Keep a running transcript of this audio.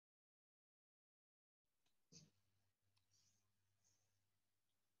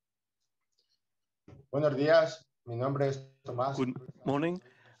Buenos días, mi nombre es Tomás. Good morning.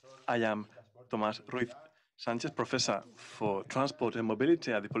 I am Tomás Ruiz Sanchez, professor for transport and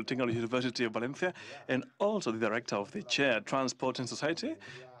mobility at the Polytechnic University of Valencia, and also the director of the Chair Transport and Society,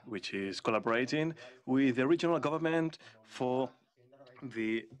 which is collaborating with the regional government for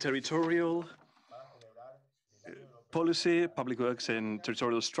the territorial policy, public works, and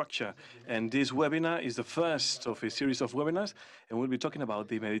territorial structure. And this webinar is the first of a series of webinars, and we'll be talking about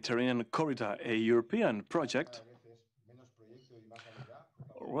the Mediterranean Corridor, a European project,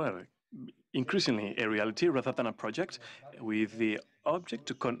 well, increasingly a reality rather than a project, with the object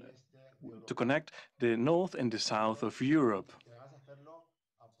to connect the north and the south of Europe,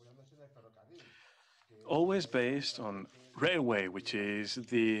 always based on railway, which is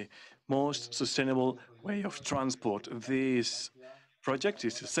the most sustainable way of transport. This project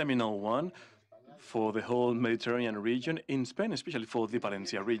is a seminal one for the whole Mediterranean region, in Spain, especially for the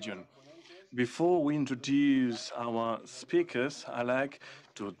Valencia region. Before we introduce our speakers, I like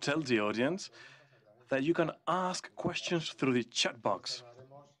to tell the audience that you can ask questions through the chat box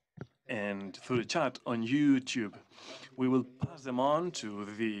and through the chat on YouTube. We will pass them on to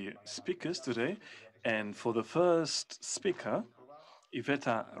the speakers today. And for the first speaker,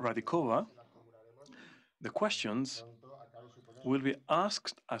 Iveta Radikova, the questions will be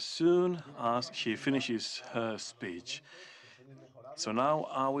asked as soon as she finishes her speech. So now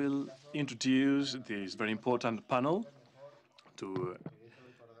I will introduce this very important panel to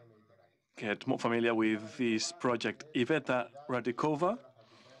get more familiar with this project. Iveta Radikova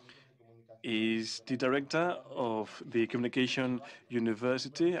is the director of the Communication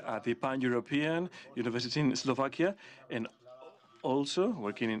University at the Pan-European University in Slovakia, and also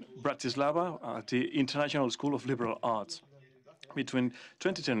working in Bratislava at the International School of Liberal Arts. Between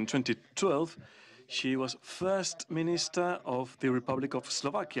 2010 and 2012, she was First Minister of the Republic of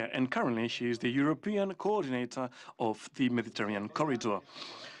Slovakia, and currently she is the European coordinator of the Mediterranean Corridor.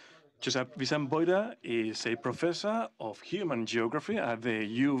 Josep Vicent Boira is a professor of human geography at the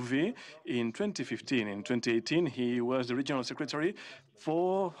UV in 2015. In 2018, he was the regional secretary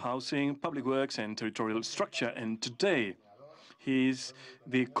for housing, public works, and territorial structure. And today, he's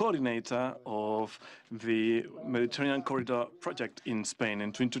the coordinator of the Mediterranean Corridor project in Spain.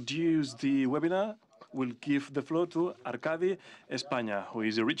 And to introduce the webinar, we'll give the floor to Arcadi España, who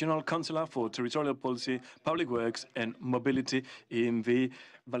is the regional councillor for territorial policy, public works, and mobility in the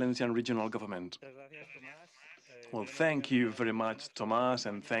Valencian regional government. Well, thank you very much, Tomás,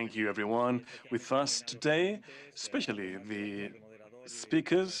 and thank you everyone with us today, especially the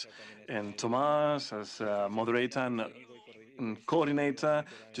speakers and Tomás as moderator and coordinator,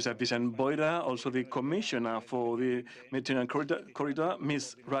 Josep Vicent Boira, also the commissioner for the Mediterranean Corridor,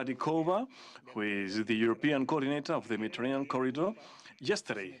 Ms. Radikova, who is the European coordinator of the Mediterranean Corridor.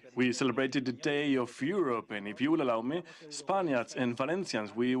 Yesterday, we celebrated the Day of Europe, and if you will allow me, Spaniards and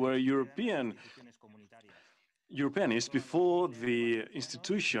Valencians, we were Europeanists before the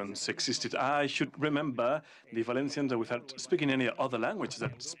institutions existed. I should remember the Valencians without speaking any other language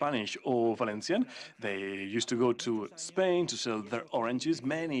than Spanish or Valencian. They used to go to Spain to sell their oranges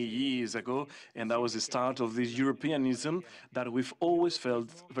many years ago, and that was the start of this Europeanism that we've always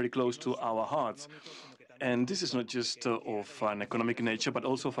felt very close to our hearts. And this is not just of an economic nature, but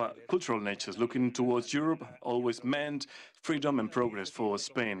also of a cultural nature. Looking towards Europe always meant freedom and progress for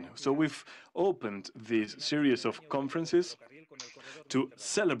Spain. So we've opened this series of conferences to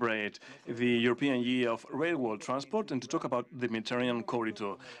celebrate the European Year of Railway Transport and to talk about the Mediterranean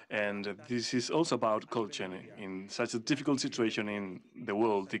Corridor. And this is also about culture in such a difficult situation in the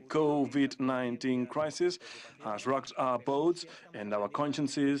world. The COVID-19 crisis has rocked our boats and our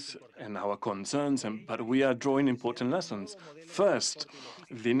consciences and our concerns, but we are drawing important lessons. First,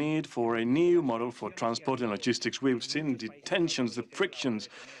 the need for a new model for transport and logistics. We've seen the tensions, the frictions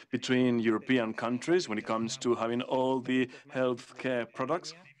between European countries when it comes to having all the healthcare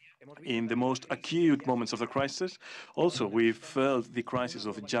products in the most acute moments of the crisis. Also, we felt the crisis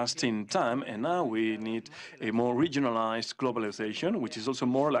of just in time, and now we need a more regionalized globalization, which is also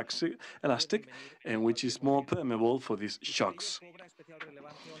more elastic and which is more permeable for these shocks.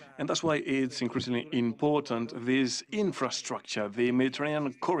 And that's why it's increasingly important, this infrastructure, the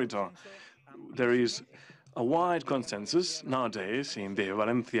Mediterranean corridor. There is a wide consensus nowadays in the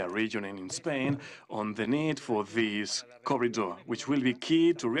Valencia region and in Spain on the need for this corridor, which will be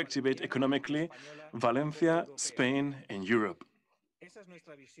key to reactivate economically Valencia, Spain, and Europe.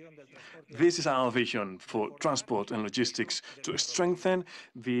 This is our vision for transport and logistics to strengthen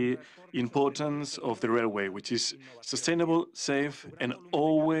the importance of the railway, which is sustainable, safe, and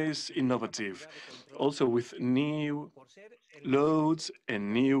always innovative. Also with new loads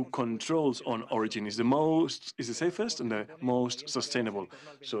and new controls on origin is the safest and the most sustainable.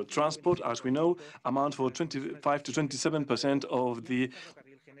 So transport, as we know, amount for 25 to 27% of the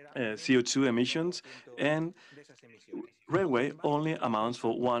CO2 emissions, and railway only amounts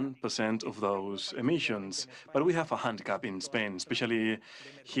for 1% of those emissions. But we have a handicap in Spain, especially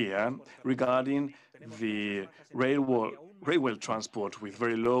here, regarding the railway transport with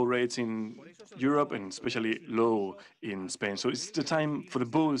very low rates in Europe and especially low in Spain. So it's the time for the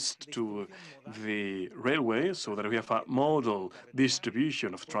boost to the railway so that we have a modal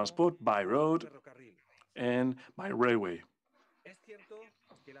distribution of transport by road and by railway.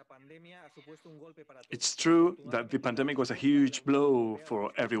 It's true that the pandemic was a huge blow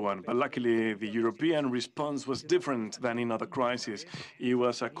for everyone, but luckily the European response was different than in other crises. It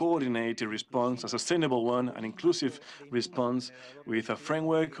was a coordinated response, a sustainable one, an inclusive response with a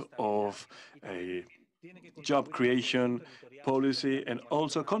framework of a job creation policy and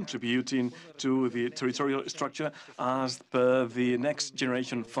also contributing to the territorial structure as per the Next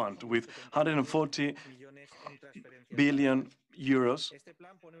Generation Fund with 140 billion euros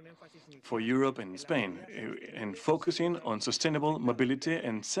for Europe and Spain, and focusing on sustainable mobility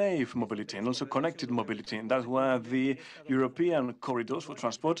and safe mobility, and also connected mobility. And that's where the European corridors for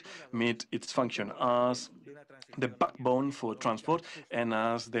transport meet its function as the backbone for transport and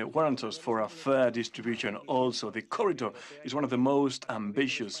as the warrantors for a fair distribution. Also, the corridor is one of the most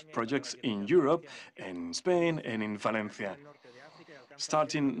ambitious projects in Europe, in Spain, and in Valencia,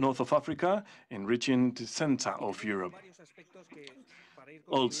 starting north of Africa and reaching the center of Europe.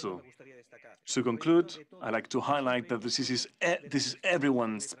 Also, to conclude, I'd like to highlight that this is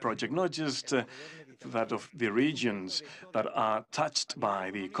everyone's project, not just that of the regions that are touched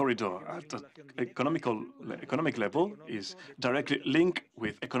by the corridor. At the economic level is directly linked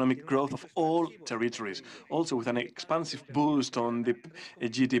with economic growth of all territories, also with an expansive boost on the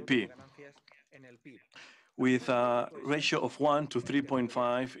GDP, with a ratio of 1 to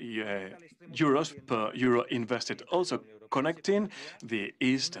 3.5 euros per euro invested, also connecting the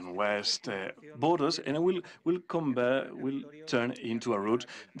east and west borders, and it will turn into a route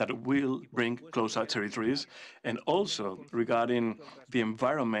that will bring closer territories. And also regarding the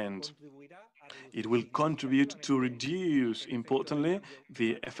environment, it will contribute to reduce, importantly,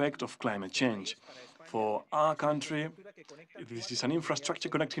 the effect of climate change. For our country, this is an infrastructure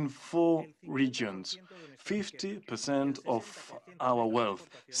connecting 4 regions, 50% of our wealth,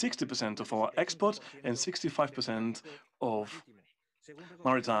 60% of our exports, and 65% of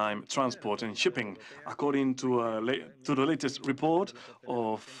maritime transport and shipping. According to the latest report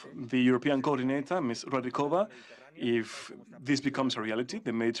of the European coordinator, Ms. Rodrikova, if this becomes a reality,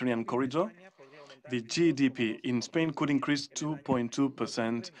 the Mediterranean corridor, the GDP in Spain could increase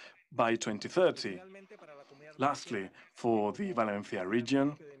 2.2% by 2030. Lastly, for the Valencia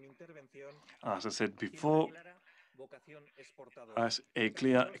region, as I said before, has a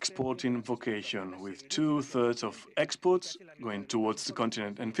clear exporting vocation, with 2/3 of exports going towards the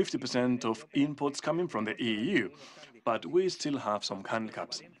continent and 50% of imports coming from the EU. But we still have some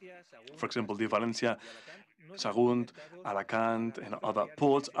handicaps. For example, the Valencia, Sagunt, Alacant, and other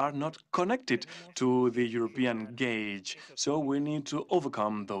ports are not connected to the European gauge, so we need to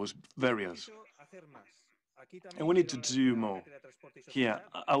overcome those barriers. And we need to do more. Here,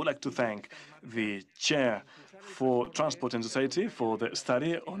 I would like to thank the Chair for Transport and Society for the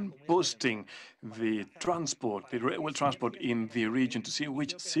study on boosting the railway transport in the region, to see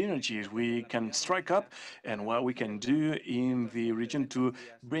which synergies we can strike up and what we can do in the region to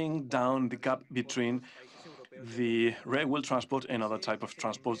bring down the gap between the railway transport and other type of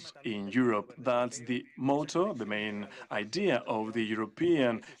transports in Europe. That's the motto, the main idea of the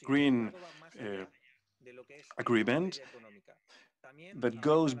European Green Agreement that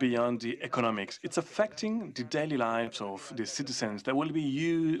goes beyond the economics. It's affecting the daily lives of the citizens that will be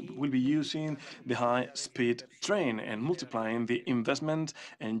using the high-speed train and multiplying the investment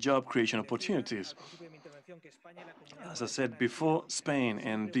and job creation opportunities. As I said before, Spain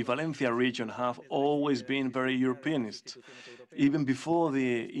and the Valencia region have always been very Europeanist, even before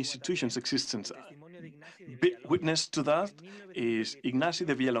the institution's existence. Witness to that is Ignacio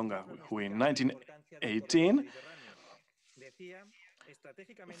de Villalonga, who in 1918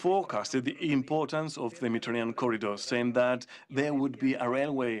 forecasted the importance of the Mediterranean corridor, saying that there would be a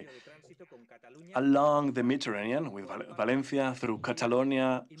railway along the Mediterranean with Valencia through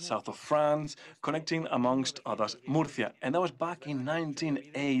Catalonia, south of France, connecting, amongst others, Murcia. And that was back in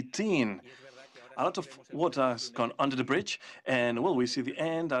 1918. A lot of water has gone under the bridge, and well, we see the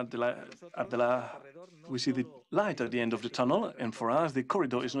end we see the light at the end of the tunnel. And for us, the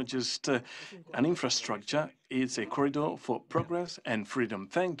corridor is not just an infrastructure; it's a corridor for progress and freedom.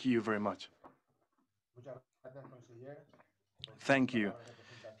 Thank you very much. Thank you,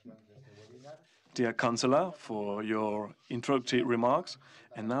 dear Councillor, for your introductory remarks.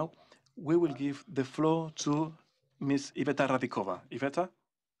 And now we will give the floor to Ms. Iveta Radikova. Iveta?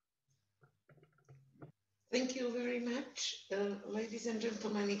 Thank you very much. Ladies and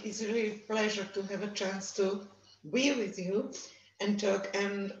gentlemen, it is really a pleasure to have a chance to be with you and talk.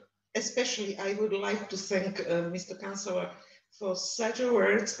 And especially, I would like to thank Mr. Councillor for such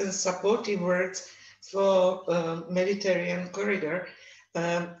words and supportive words for Mediterranean corridor.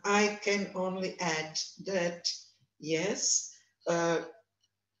 I can only add that, yes,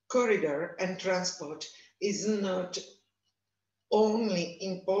 corridor and transport is not only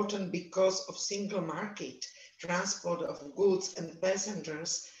important because of single market, transport of goods and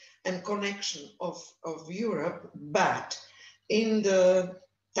passengers and connection of Europe, but in the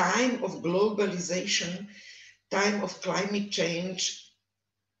time of globalization, time of climate change,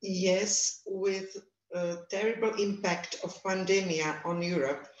 yes, with a terrible impact of pandemic on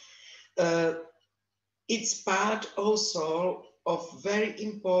Europe, it's part also of very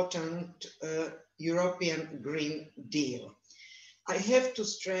important European Green Deal. I have to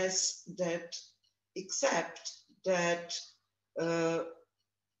stress that, except that,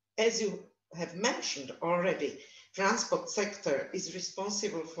 as you have mentioned already, transport sector is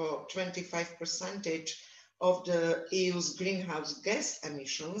responsible for 25% of the EU's greenhouse gas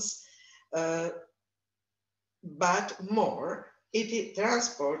emissions, but more,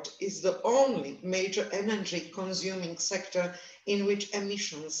 transport is the only major energy consuming sector in which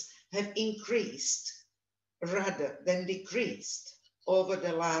emissions have increased rather than decreased over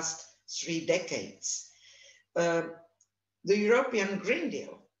the last 3 decades. The European Green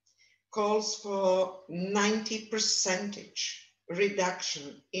Deal calls for 90%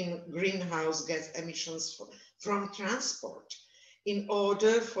 reduction in greenhouse gas emissions from transport in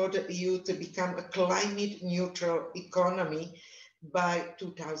order for the EU to become a climate neutral economy by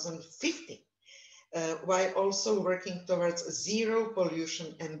 2050, while also working towards a zero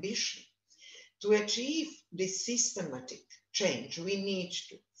pollution ambition. To achieve this systematic change, we need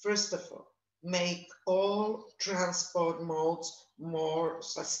to, first of all, make all transport modes more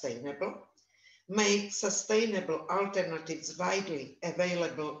sustainable, make sustainable alternatives widely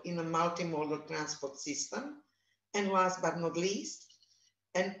available in a multimodal transport system, and last but not least,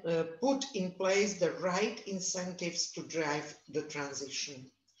 and put in place the right incentives to drive the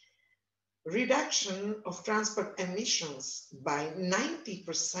transition. Reduction of transport emissions by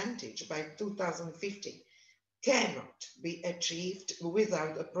 90% by 2050 cannot be achieved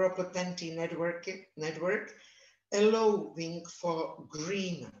without a proper TEN-T network allowing for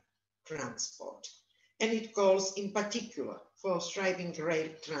greener transport. And it calls in particular for thriving rail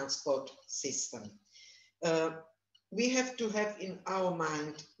transport system. We have to have in our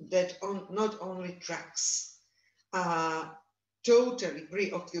mind that not only trucks are totally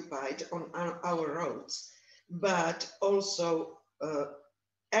preoccupied on our roads, but also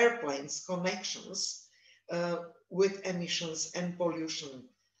airplanes connections with emissions and pollution.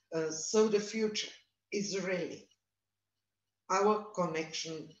 So the future is really our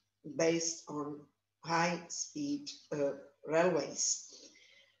connection based on high-speed railways.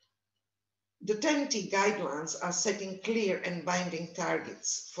 The TEN-T guidelines are setting clear and binding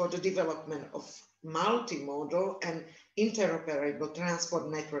targets for the development of multimodal and interoperable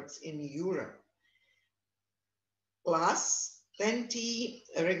transport networks in Europe. Plus, TEN-T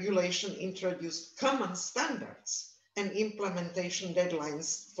regulation introduced common standards and implementation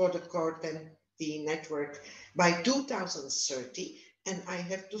deadlines for the core TEN-T network by 2030. And I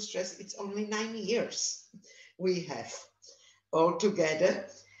have to stress, it's only 9 years we have altogether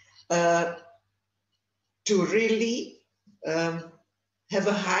to really have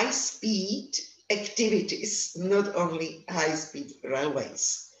a high-speed activities, not only high-speed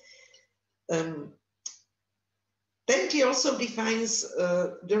railways. TEN-T also defines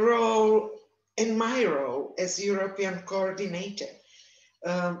the role and my role as European coordinator.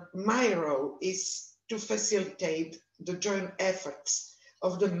 My role is to facilitate the joint efforts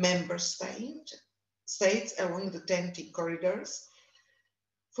of the member states along the TEN-T corridors,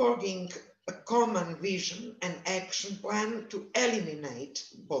 forging a common vision and action plan to eliminate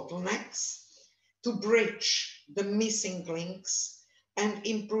bottlenecks, to bridge the missing links, and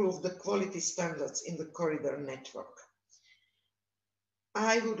improve the quality standards in the corridor network.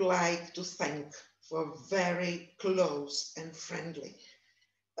 I would like to thank for very close and friendly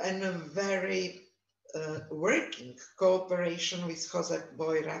and a very working cooperation with Josep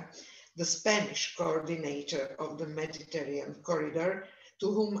Boira, the Spanish coordinator of the Mediterranean corridor,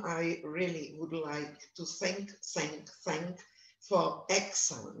 to whom I really would like to thank for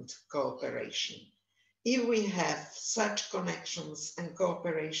excellent cooperation. If we have such connections and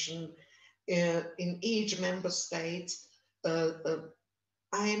cooperation in each member state, I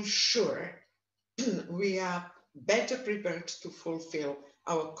am sure we are better prepared to fulfill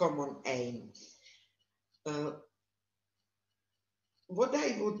our common aim. What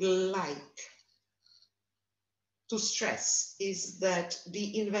I would like to stress is that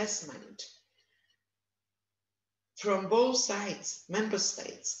the investment from both sides, member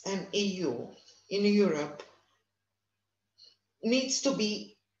states and EU in Europe, needs to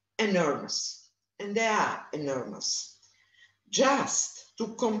be enormous, and they are enormous. Just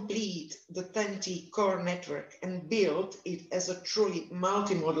to complete the TEN-T core network and build it as a truly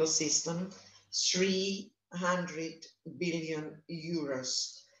multimodal system, 300 billion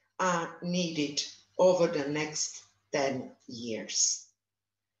euros are needed over the next 10 years.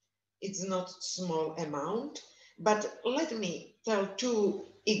 It's not a small amount, but let me tell two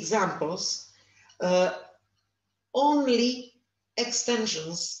examples. Only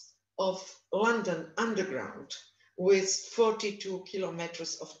extensions of London Underground with 42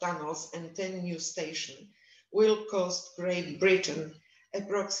 kilometers of tunnels and 10 new stations will cost Great Britain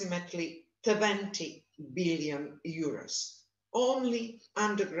approximately 20 billion euros. Only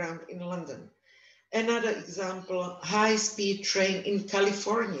underground in London. Another example, high-speed train in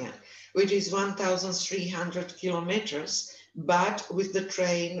California, which is 1,300 kilometers, but with the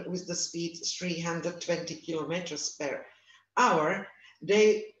train with the speed 320 kilometers per hour,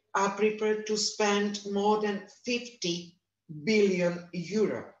 they are prepared to spend more than 50 billion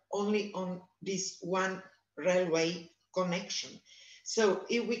euro only on this one railway connection. So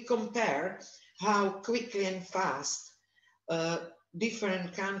if we compare how quickly and fast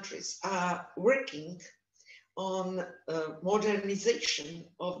different countries are working on modernization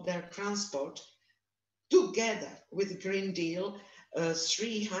of their transport, together with Green Deal,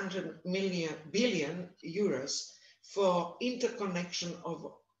 300 billion euros for interconnection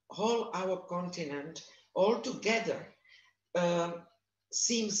of whole our continent altogether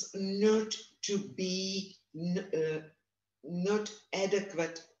seems not to be not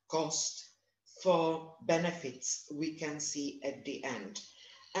adequate cost for benefits we can see at the end.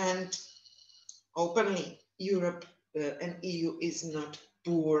 And openly, Europe and EU is not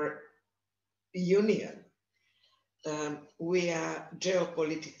poor union. We are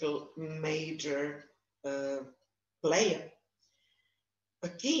geopolitical major player. A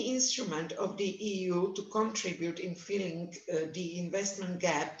key instrument of the EU to contribute in filling the investment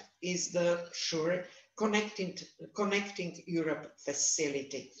gap is the SURE Connecting Europe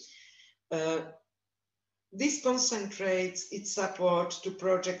facility. This concentrates its support to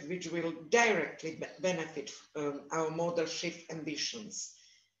projects which will directly benefit our modal shift ambitions.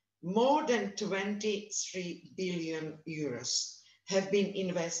 More than 23 billion euros have been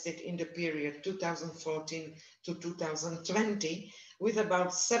invested in the period 2014 to 2020, with about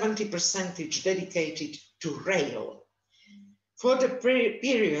 70% dedicated to rail. For the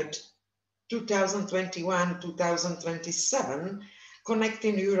period 2021-2027,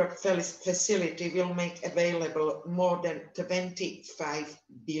 Connecting Europe facility will make available more than 25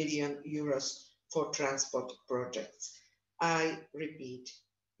 billion euros for transport projects. I repeat,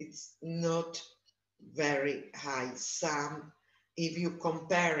 it's not very high sum if you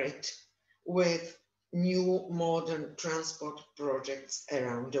compare it with new modern transport projects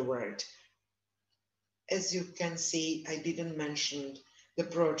around the world. As you can see, I didn't mention the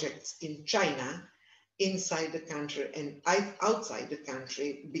projects in China, inside the country and outside the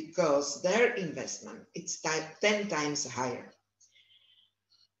country, because their investment is 10 times higher.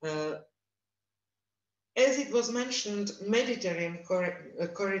 As it was mentioned, Mediterranean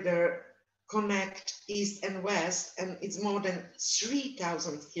corridor connect east and west, and it's more than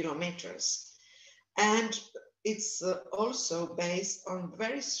 3,000 kilometers. And it's also based on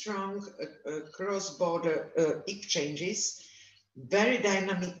very strong cross-border exchanges, very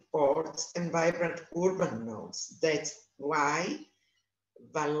dynamic ports and vibrant urban nodes. That's why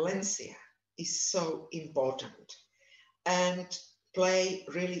Valencia is so important and play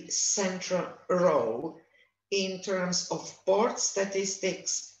really central role in terms of port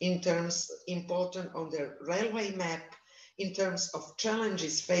statistics, in terms important on the railway map, in terms of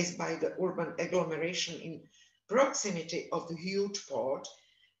challenges faced by the urban agglomeration in proximity of the huge port,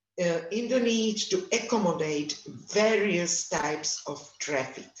 in the need to accommodate various types of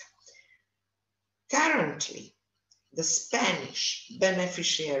traffic. Currently, the Spanish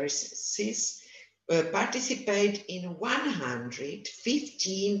beneficiaries participate in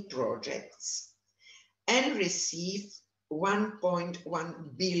 115 projects and receive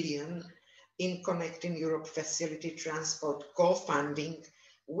 1.1 billion in Connecting Europe Facility Transport co-funding,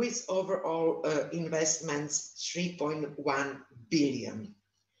 with overall investments 3.1 billion.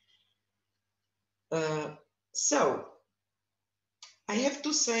 So I have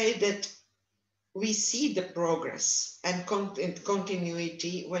to say that we see the progress and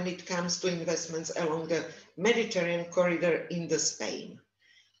continuity when it comes to investments along the Mediterranean corridor in the Spain.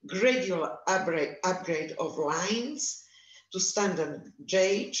 Gradual upgrade of lines to standard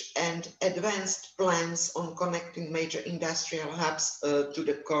gauge and advanced plans on connecting major industrial hubs to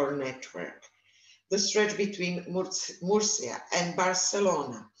the core network. The stretch between Murcia and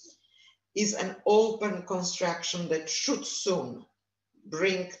Barcelona is an open construction that should soon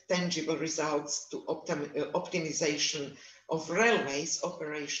bring tangible results to optimization of railways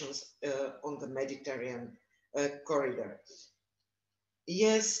operations on the Mediterranean corridor.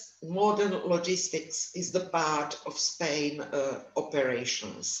 Yes, modern logistics is the part of Spain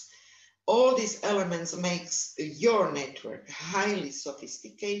operations. All these elements makes your network highly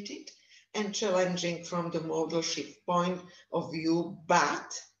sophisticated and challenging from the model shift point of view,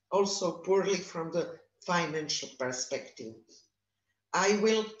 but also poorly from the financial perspective. I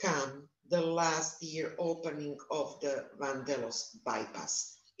welcome the last year opening of the Vandelos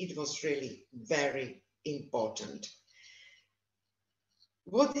bypass. It was really very important.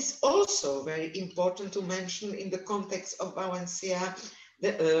 What is also very important to mention in the context of Valencia,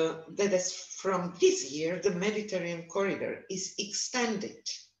 that is from this year, the Mediterranean corridor is extended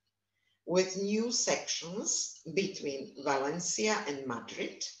with new sections between Valencia and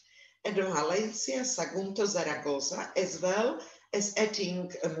Madrid, and Valencia, Sagunto, Zaragoza, as well as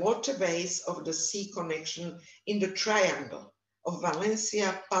adding a motorways of the sea connection in the triangle of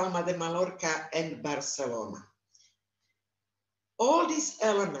Valencia, Palma de Mallorca, and Barcelona. All these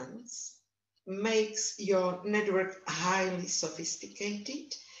elements makes your network highly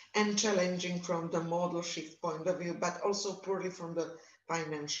sophisticated and challenging from the model shift point of view, but also poorly from the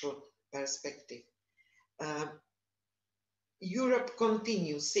financial perspective. Europe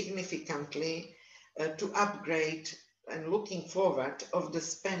continues significantly to upgrade and looking forward of the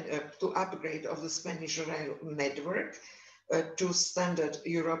to upgrade of the Spanish rail network to standard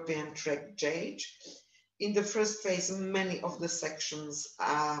European track gauge. In the first phase, many of the sections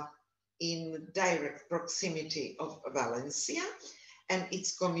are in direct proximity of Valencia and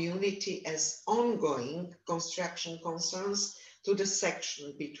its community as ongoing construction concerns to the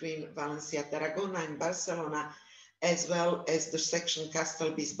section between Valencia, Tarragona and Barcelona, as well as the section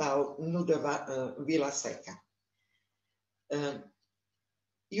Castellbisbal, Nudo, Vila-seca.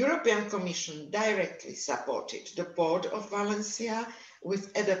 European Commission directly supported the Port of Valencia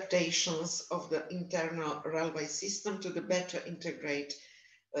with adaptations of the internal railway system to the better integrate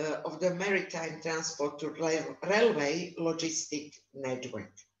of the maritime transport to railway logistic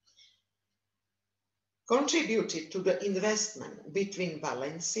network. Contributed to the investment between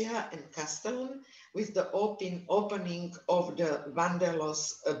Valencia and Castellón with the opening of the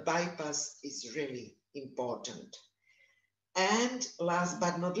Vandelos bypass is really important. And last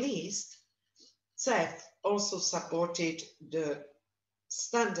but not least, CEF also supported the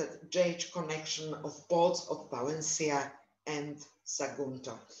standard gauge connection of ports of Valencia and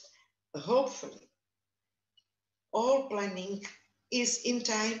Sagunto. Hopefully, all planning is in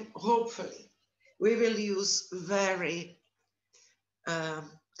time. Hopefully, we will use very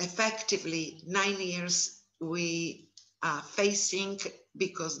effectively 9 years we are facing,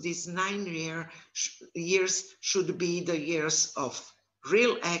 because these 9 years should be the years of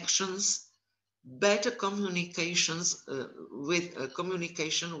real actions, better communications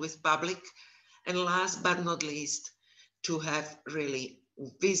communication with public, and last but not least, to have really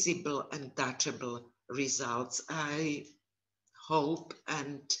visible and touchable results. I hope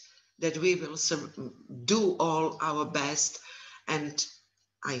and that we will do all our best, and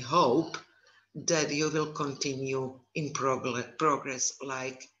I hope that you will continue in progress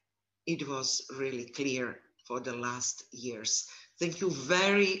like it was really clear for the last years. Thank you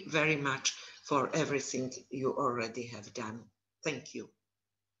very, very much for everything you already have done. Thank you.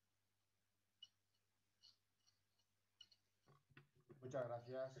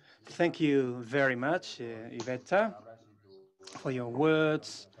 Thank you very much, Iveta, for your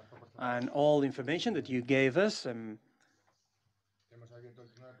words and all the information that you gave us.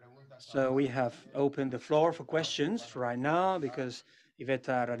 So we have opened the floor for questions right now because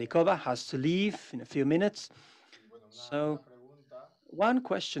Iveta Radikova has to leave in a few minutes. So one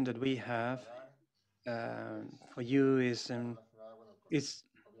question that we have for you is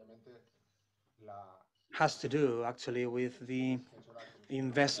has to do actually with the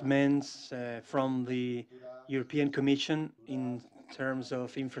investments from the European Commission in terms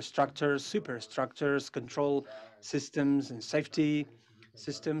of infrastructures, superstructures, control systems, and safety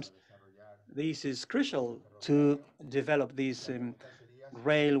systems. This is crucial to develop these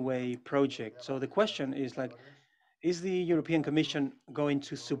railway projects. So the question is like, is the European Commission going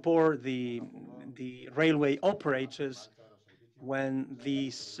to support the railway operators when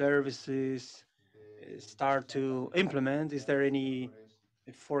these services start to implement? Is there any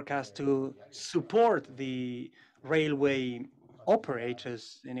forecast to support the railway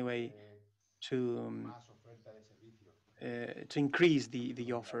operators anyway to increase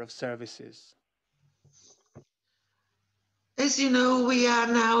the offer of services? As you know, we are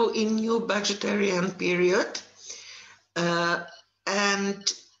now in new budgetary period,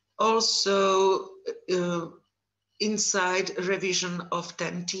 and also inside revision of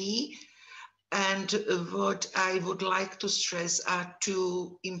TEN-T. And what I would like to stress are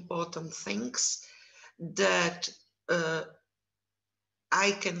two important things that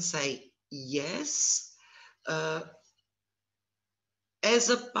I can say yes, as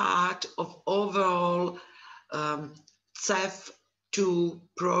a part of overall CEF2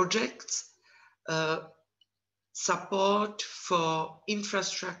 projects, support for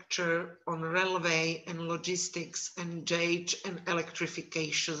infrastructure on railway and logistics and gauge and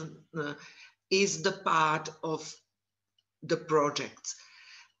electrification is the part of the project.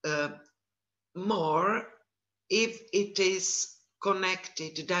 More, if it is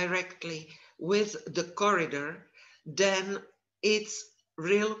connected directly with the corridor, then it's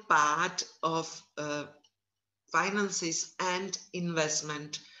real part of finances and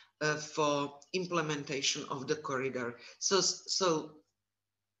investment for implementation of the corridor. So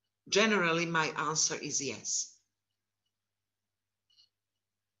generally my answer is yes.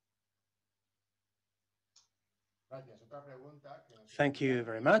 Thank you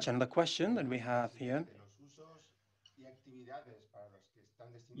very much. And the question that we have here,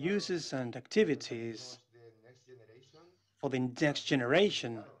 uses and activities for the next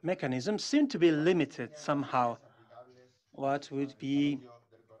generation mechanism seem to be limited somehow. What would be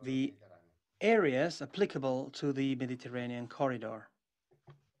the areas applicable to the Mediterranean corridor?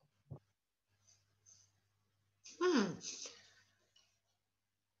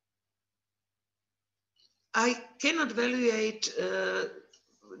 I cannot evaluate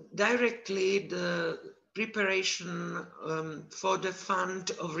directly the preparation for the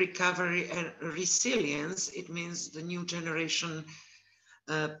Fund of Recovery and Resilience. It means the new generation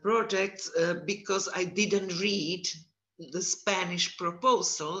projects, because I didn't read the Spanish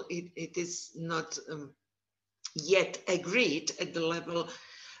proposal. It is not yet agreed at the level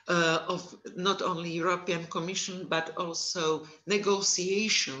of not only European Commission, but also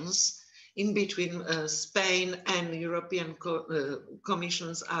negotiations in between Spain and European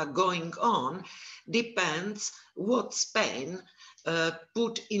Commissions are going on. Depends what Spain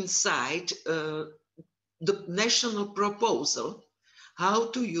put inside the national proposal, how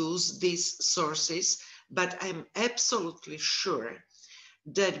to use these sources. But I'm absolutely sure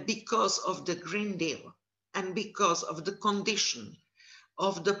that because of the Green Deal and because of the condition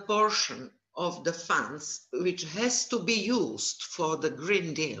of the portion of the funds which has to be used for the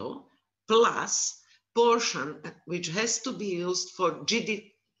Green Deal, plus portion which has to be used for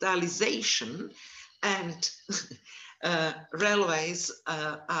digitalization, and railways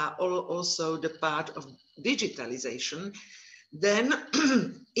are also the part of digitalization, then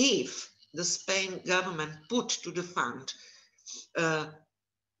if the Spain government put to the fund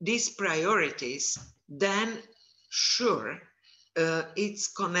these priorities, then sure, it's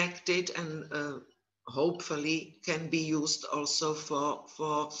connected and hopefully can be used also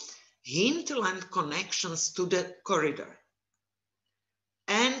for hinterland connections to the corridor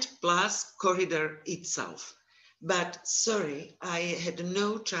and plus corridor itself. But sorry, I had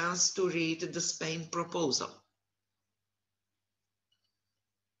no chance to read the Spain proposal.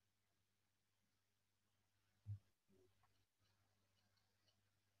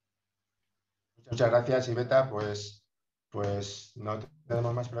 Muchas gracias, Iveta. Pues no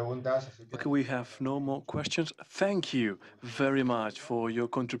tenemos más preguntas. Okay, we have no more questions. Thank you very much for your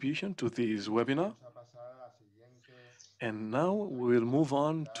contribution to this webinar. And now we'll move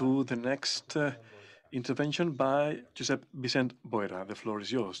on to the next intervention by Josep Vicent Boira. The floor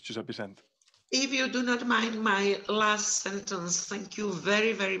is yours, Josep Vicent. If you do not mind my last sentence, thank you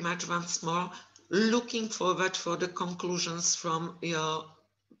very, very much once more. Looking forward for the conclusions from your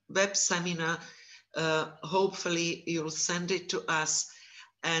web seminar. Hopefully you'll send it to us,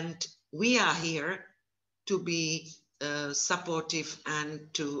 and we are here to be supportive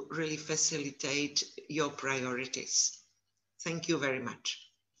and to really facilitate your priorities. Thank you very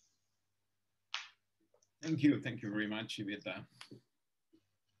much. Thank you very much, Iveta.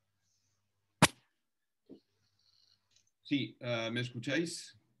 Sí, ¿me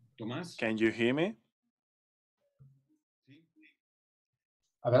escucháis, Tomás? Can you hear me?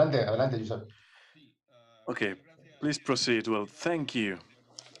 Adelante, adelante, Josep. Okay, please proceed. Well, thank you.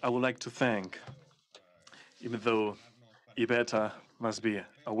 I would like to thank, even though Iveta must be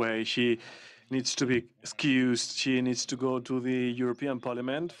away, she needs to be excused. She needs to go to the European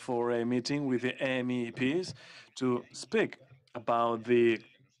Parliament for a meeting with the MEPs to speak about the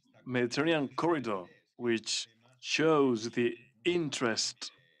Mediterranean corridor, which shows the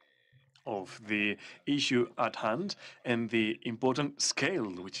interest of the issue at hand and the important scale,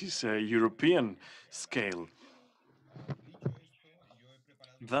 which is a European scale.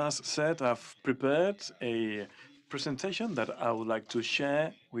 Thus said, I've prepared a presentation that I would like to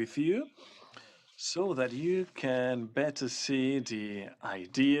share with you so that you can better see the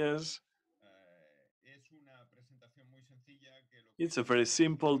ideas. It's a very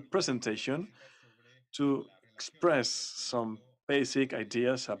simple presentation to express some basic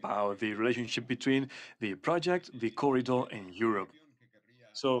ideas about the relationship between the project, the corridor, and Europe.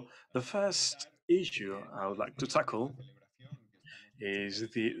 So the first issue I would like to tackle is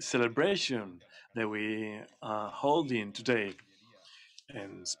the celebration that we are holding today,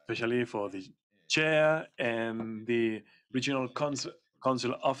 and especially for the chair and the regional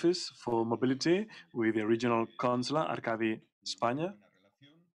consul office for mobility with the regional consular Arcadi España.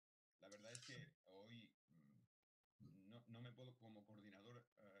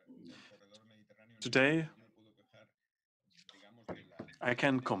 Today, I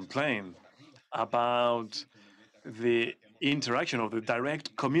can complain about the interaction of the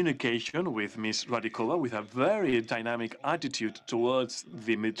direct communication with Ms. Radikova with a very dynamic attitude towards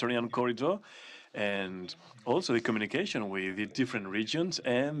the Mediterranean corridor, and also the communication with the different regions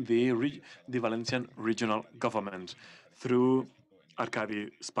and the Valencian regional government through Arcadi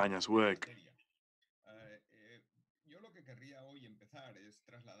España's work.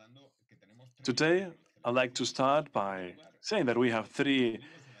 Today, I'd like to start by saying that we have three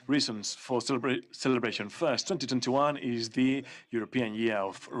reasons for celebration. First, 2021 is the European Year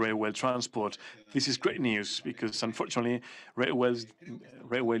of Railway Transport. This is great news because, unfortunately,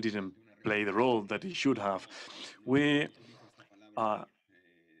 railway didn't play the role that it should have. We are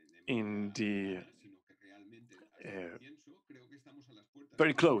in the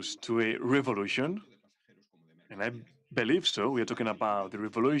very close to a revolution, and I believe so. We are talking about the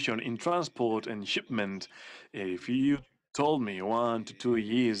revolution in transport and shipment. If you told me 1 to 2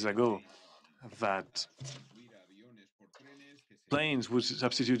 years ago that planes would be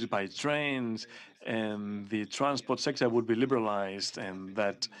substituted by trains and the transport sector would be liberalized and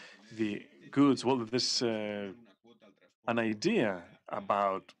that the goods, well, there's an idea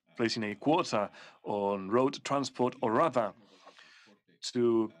about placing a quota on road transport, or rather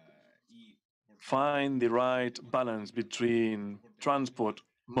to find the right balance between transport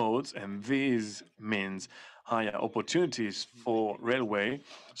modes, and this means higher opportunities for railway.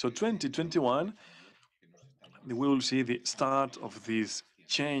 So 2021, we will see the start of this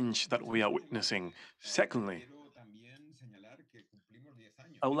change that we are witnessing. Secondly,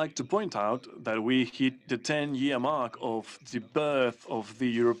 I would like to point out that we hit the 10-year mark of the birth of the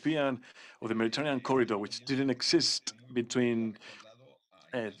European or the Mediterranean corridor, which didn't exist between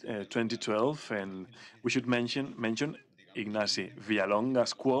 2012, and we should mention Ignacy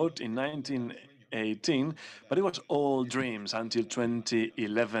Villalonga's quote in 1918, but it was all dreams until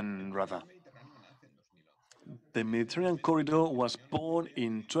 2011, rather. The Mediterranean corridor was born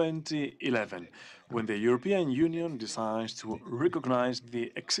in 2011, when the European Union decides to recognize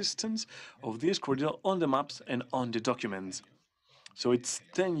the existence of this corridor on the maps and on the documents. So it's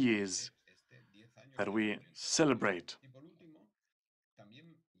 10 years that we celebrate.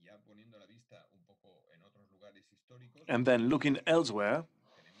 And then looking elsewhere,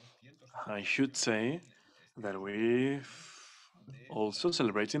 I should say that we're also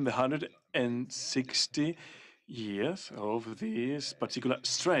celebrating the 160 years of this particular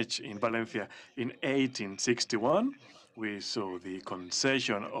stretch in Valencia. In 1861, we saw the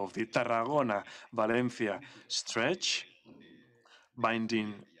concession of the Tarragona-Valencia stretch,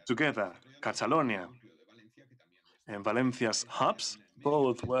 binding together Catalonia and Valencia's hubs.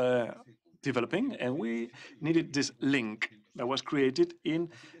 Both were developing, and we needed this link that was created in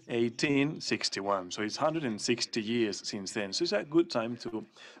 1861. So it's 160 years since then. So it's a good time to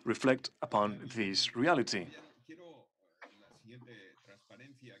reflect upon this reality.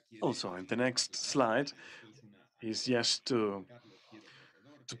 Also, in the next slide is just to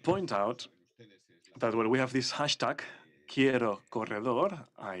point out that when we have this hashtag, Quiero Corredor,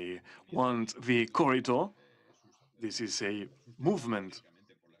 I want the corridor, this is a movement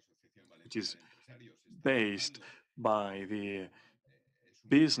which is based by the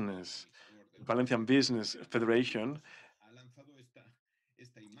Valencian Business Federation,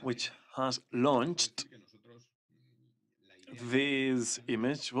 which has launched this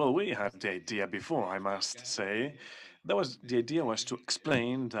image. Well, we had the idea before, I must say. The idea was to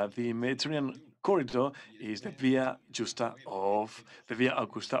explain that the Mediterranean corridor is the Via Augusta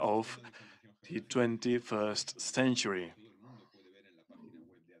of the 21st century.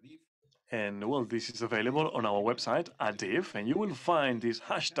 And well, this is available on our website, ADIF, and you will find this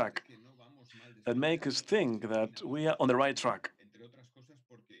hashtag that makes us think that we are on the right track.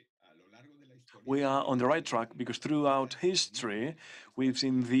 We are on the right track because throughout history, we've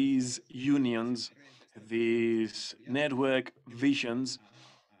seen these unions, these network visions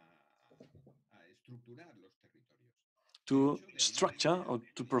to structure or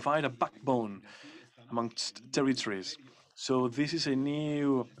to provide a backbone amongst territories. So this is a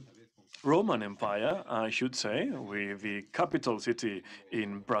new Roman Empire, I should say, with the capital city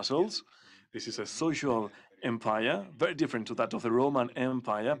in Brussels. This is a social empire, very different to that of the Roman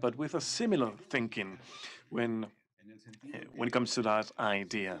Empire, but with a similar thinking when it comes to that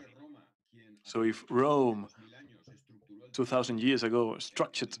idea. So if Rome 2000 years ago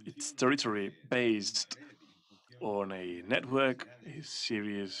structured its territory based on a network, a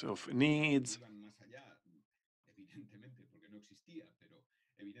series of needs,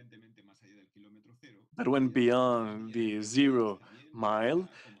 that went beyond the 0 mile,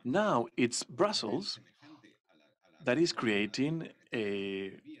 now it's Brussels that is creating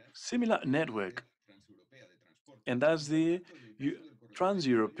a similar network, and that's the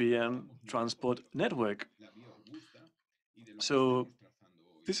Trans-European Transport Network. So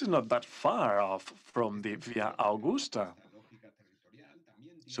this is not that far off from the Via Augusta.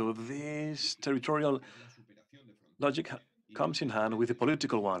 So this territorial logic comes in hand with the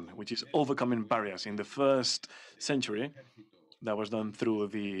political one, which is overcoming barriers. In the first century, that was done through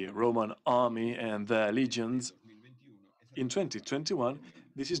the Roman army and the legions. In 2021,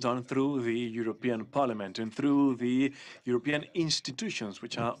 this is done through the European Parliament and through the European institutions,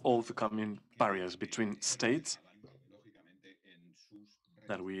 which are overcoming barriers between states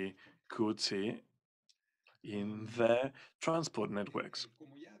that we could see in their transport networks.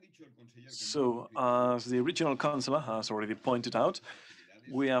 So, as the regional councillor has already pointed out,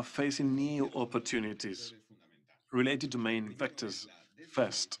 we are facing new opportunities related to main vectors.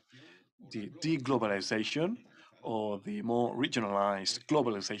 First, the deglobalization or the more regionalized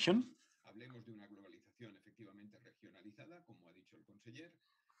globalization,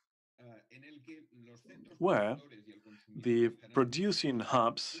 where the producing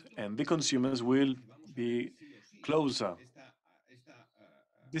hubs and the consumers will be closer.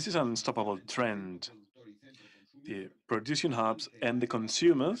 This is an unstoppable trend. The producing hubs and the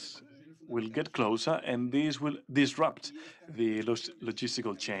consumers will get closer, and this will disrupt the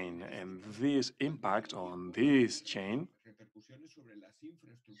logistical chain. And this impact on this chain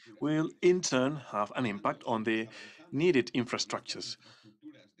will in turn have an impact on the needed infrastructures.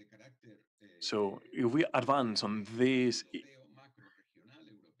 So if we advance on these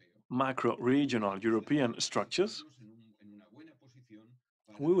macro-regional European structures,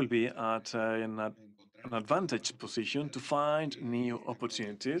 we will be at an advantage position to find new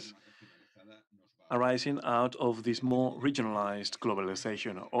opportunities arising out of this more regionalized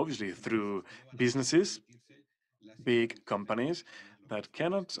globalization, obviously through businesses, big companies that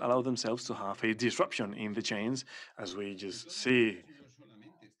cannot allow themselves to have a disruption in the chains, as we just see.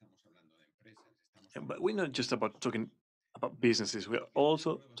 But we're not just talking about businesses, we're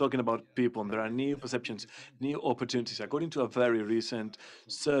also talking about people. And there are new perceptions, new opportunities. According to a very recent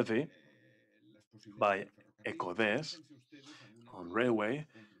survey by Ecodes on railway,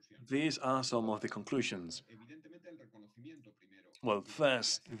 these are some of the conclusions. Well,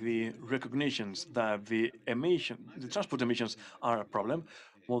 first, the recognitions that the transport emissions are a problem.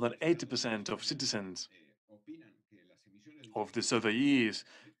 More than 80% of citizens of the surveyees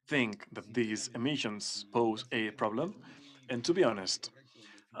think that these emissions pose a problem. And to be honest,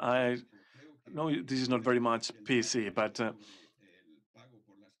 I know this is not very much PC, but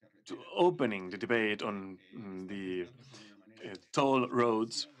to opening the debate on the toll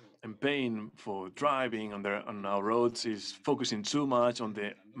roads and paying for driving on our roads is focusing too much on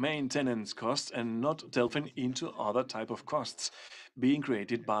the maintenance costs and not delving into other type of costs being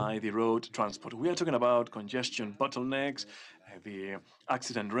created by the road transport. We are talking about congestion, bottlenecks, the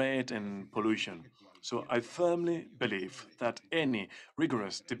accident rate and pollution. So I firmly believe that any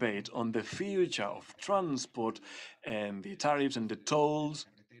rigorous debate on the future of transport and the tariffs and the tolls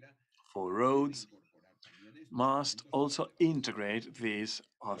for roads must also integrate these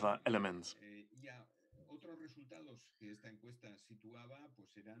other elements.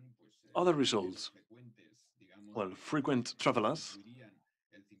 Other results, well, frequent travelers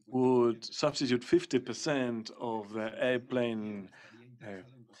would substitute 50% of the airplane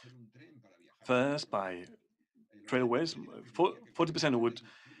fares by railways. 40%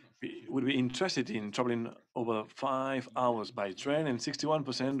 would be interested in traveling over 5 hours by train, and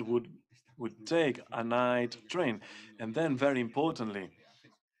 61% would take a night train. And then, very importantly,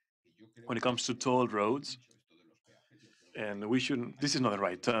 when it comes to toll roads, and we shouldn't, this is not the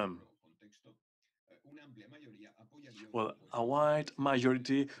right term. Well, a wide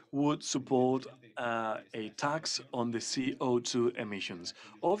majority would support a tax on the CO2 emissions.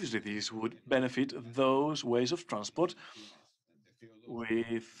 Obviously, this would benefit those ways of transport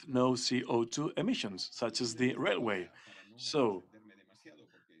with no CO2 emissions, such as the railway. So,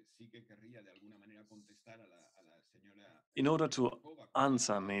 in order to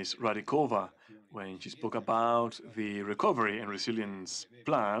answer Ms. Radikova when she spoke about the recovery and resilience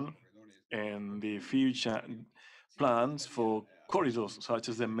plan and the future plans for corridors such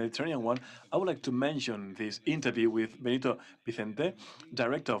as the Mediterranean one, I would like to mention this interview with Benito Vicente,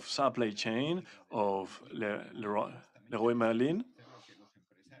 Director of Supply Chain of Leroy Merlin,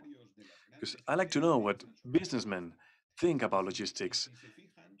 because I like to know what businessmen think about logistics.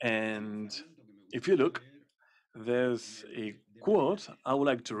 And if you look, there's a quote I would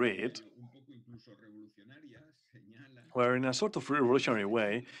like to read, where in a sort of revolutionary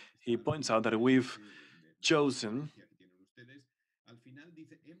way, he points out that we've chosen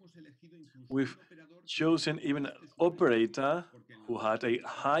even an operator who had a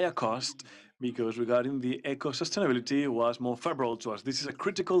higher cost because regarding the eco-sustainability was more favorable to us. This is a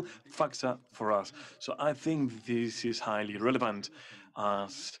critical factor for us. So I think this is highly relevant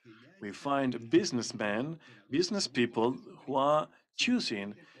as we find businessmen, business people who are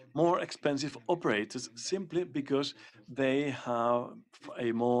choosing more expensive operators simply because they have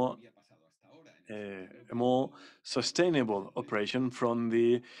a more sustainable operation from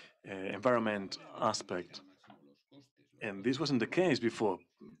the environment aspect. And this wasn't the case before.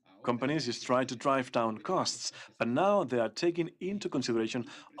 Companies just tried to drive down costs, but now they are taking into consideration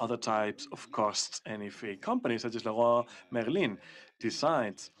other types of costs. And if a company such as Leroy Merlin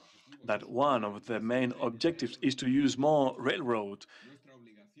decides that one of the main objectives is to use more railroad,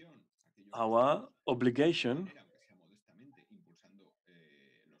 our obligation,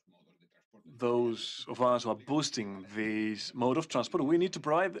 those of us who are boosting this mode of transport, we need to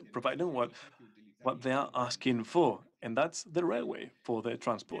provide them what they are asking for, and that's the railway for their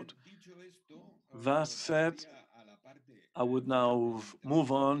transport. That said, I would now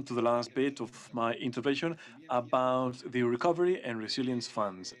move on to the last bit of my intervention about the recovery and resilience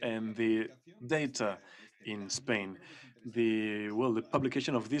funds and the data in Spain. The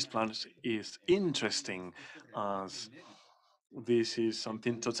publication of these plans is interesting as this is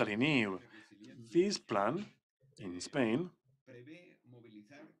something totally new. This plan in Spain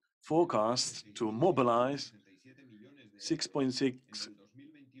forecasts to mobilize 6.6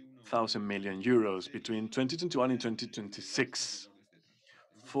 thousand million euros between 2021 and 2026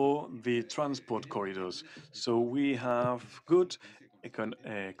 for the transport corridors. So we have good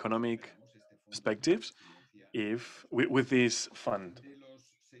economic perspectives with this fund.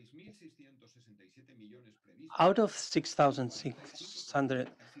 Out of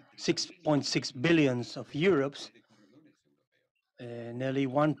 6.6 billion of euros, nearly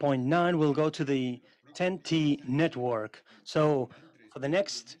 1.9 will go to the TEN-T network. So for the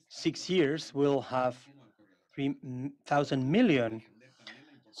next 6 years, we'll have 3,000 million.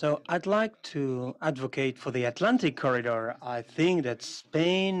 So I'd like to advocate for the Atlantic corridor. I think that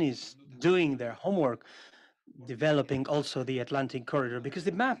Spain is doing their homework, developing also the Atlantic corridor, because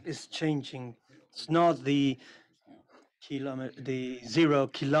the map is changing. It's not the 0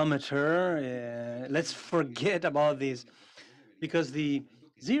 kilometer. Let's forget about this, because the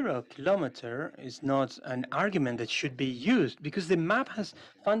 0 kilometer is not an argument that should be used because the map has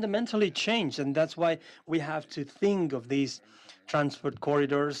fundamentally changed, and that's why we have to think of these transport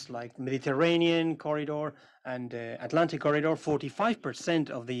corridors like Mediterranean corridor and Atlantic corridor. 45%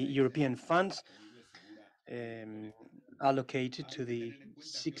 of the European funds allocated to the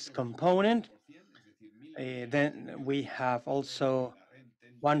 6th component. Then we have also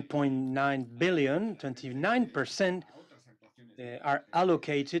 1.9 billion, 29% are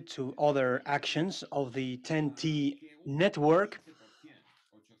allocated to other actions of the TEN-T network.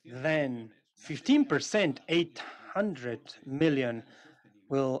 Then 15%, 800 million,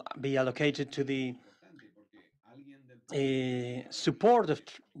 will be allocated to the support of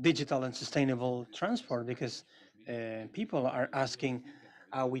digital and sustainable transport, because people are asking,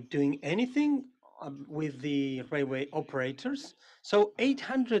 are we doing anything with the railway operators? So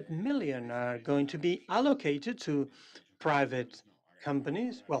 800 million are going to be allocated to private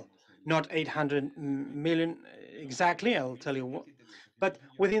companies. Well, not 800 million exactly, I'll tell you what. But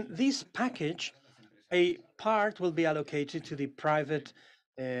within this package, a part will be allocated to the private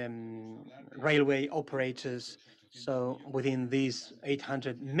railway operators. So within these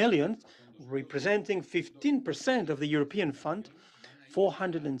 800 million, representing 15% of the European fund,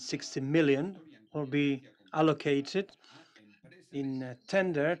 460 million will be allocated in a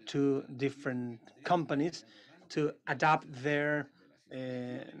tender to different companies to adapt their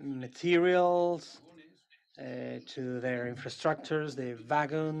materials to their infrastructures, the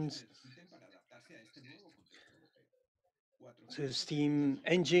wagons, to steam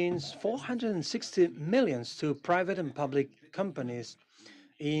engines, 460 millions to private and public companies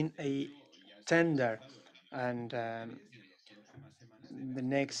in a tender. And the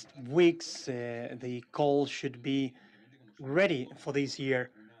next weeks, the call should be ready for this year.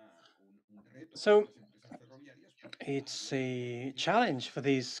 So it's a challenge for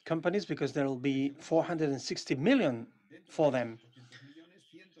these companies because there will be 460 million for them.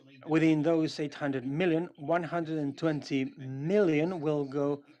 Within those 800 million, 120 million will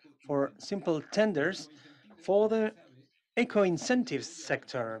go for simple tenders for the eco-incentives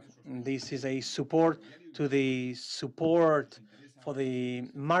sector. This is a support to the support for the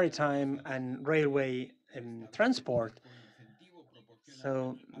maritime and railway transport.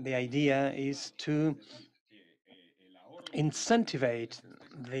 So the idea is to incentivize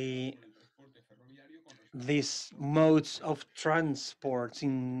these modes of transport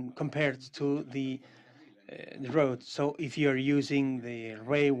compared to the road. So if you're using the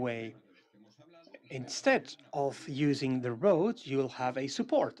railway instead of using the road, you'll have a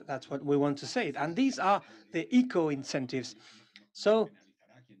support. That's what we want to say. And these are the eco incentives. So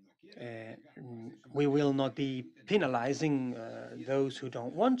we will not be penalizing those who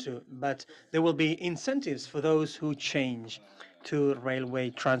don't want to, but there will be incentives for those who change to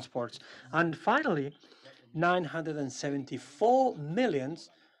railway transports. And finally, 974 millions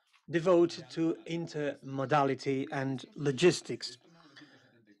devoted to intermodality and logistics.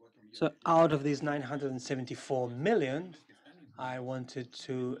 So out of these 974 million, I wanted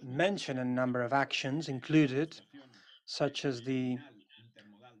to mention a number of actions included, such as the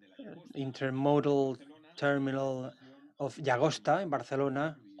intermodal terminal of Llagosta in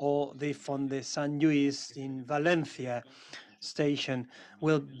Barcelona or the Font de Sant Lluís in Valencia station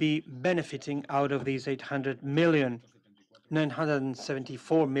will be benefiting out of these 800 million,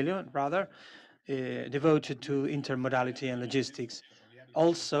 974 million rather, devoted to intermodality and logistics.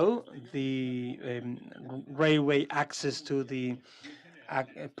 Also, the railway access to the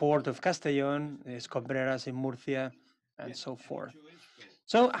port of Castellón, Escombreras in Murcia, and so forth.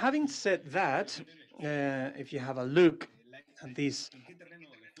 So having said that, if you have a look at this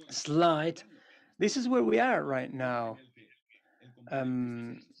slide, this is where we are right now.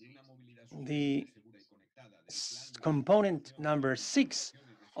 The component number 6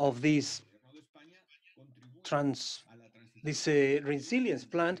 of this resilience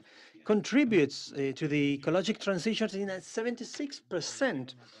plan contributes to the ecologic transition in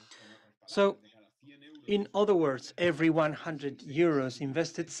 76%. So in other words, every 100 euros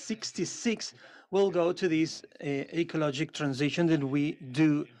invested, 66 will go to this ecologic transition that we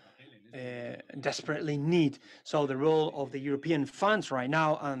do desperately need. So the role of the European funds right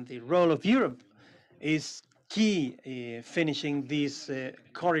now and the role of Europe is key finishing these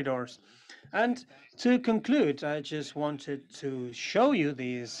corridors. And to conclude, I just wanted to show you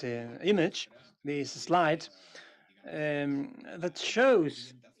this image, this slide, that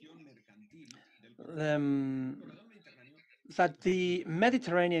shows that the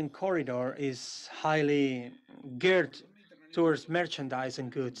Mediterranean corridor is highly geared towards merchandise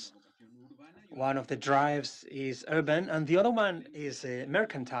and goods. One of the drives is urban, and the other one is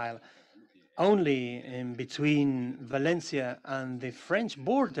mercantile. Only in between Valencia and the French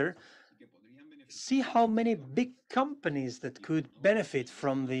border, see how many big companies that could benefit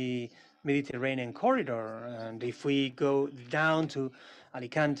from the Mediterranean corridor. And if we go down to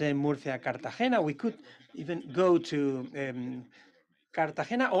Alicante, Murcia, Cartagena, we could even go to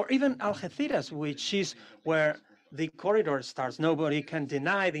Cartagena or even Algeciras, which is where the corridor starts. Nobody can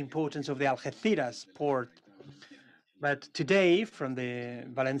deny the importance of the Algeciras port. But today, from the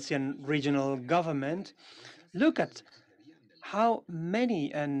Valencian regional government, look at how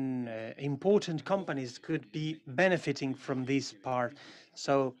many and important companies could be benefiting from this part.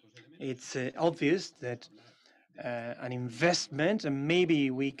 So it's obvious that an investment, and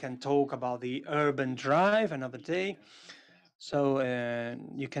maybe we can talk about the urban drive another day. So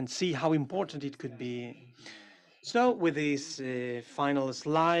you can see how important it could be. So with these final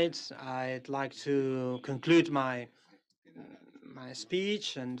slides, I'd like to conclude my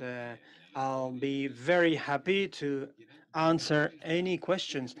speech, and I'll be very happy to answer any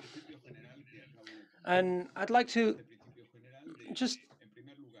questions. And I'd like to just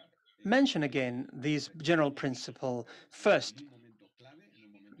mention again this general principle. First,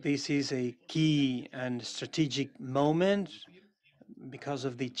 this is a key and strategic moment because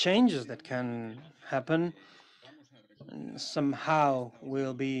of the changes that can happen. Somehow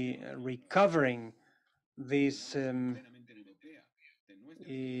we'll be recovering this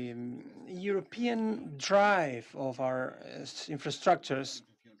European drive of our infrastructures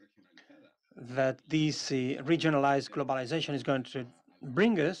that this regionalized globalization is going to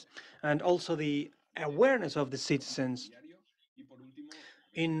bring us, and also the awareness of the citizens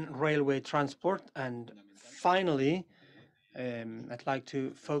in railway transport. And finally, I'd like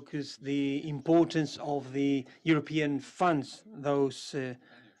to focus the importance of the European funds, those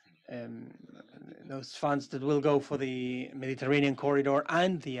funds that will go for the Mediterranean corridor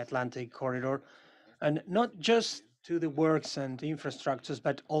and the Atlantic corridor, and not just to the works and infrastructures,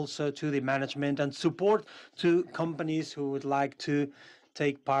 but also to the management and support to companies who would like to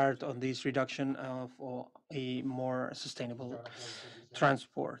take part on this reduction of a more sustainable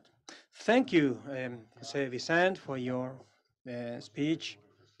transport. Thank you, José Vicente, for your speech.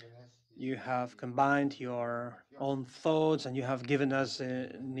 You have combined your own thoughts and you have given us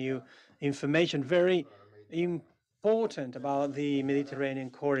new information, very important about the Mediterranean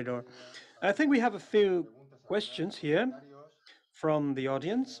corridor. I think we have a few questions here from the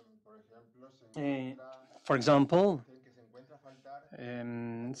audience. For example,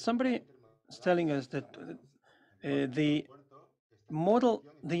 somebody is telling us that the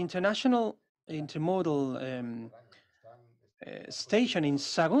international intermodal station in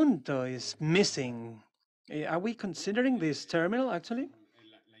Sagunto is missing. Are we considering this terminal actually?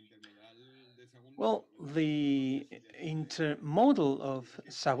 Well, the intermodal of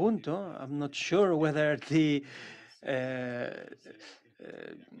Sagunto, I'm not sure whether the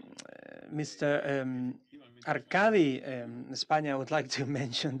Mr. Arcadi, España, would like to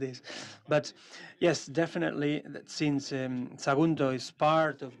mention this. But yes, definitely, that since Sagunto is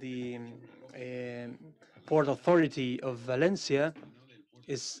part of the Port Authority of Valencia,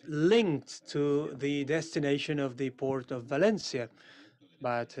 is linked to the destination of the Port of Valencia.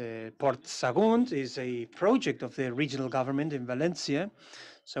 But Port Sagunt is a project of the regional government in Valencia.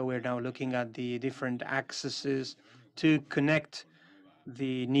 So we're now looking at the different accesses to connect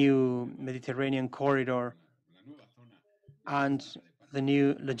the new Mediterranean corridor and the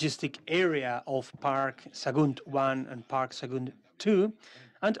new logistic area of Parc Sagunt 1 and Parc Sagunt 2,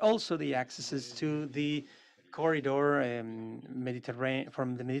 and also the accesses to the corridor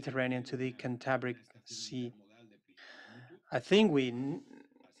from the Mediterranean to the Cantabric Sea. I think in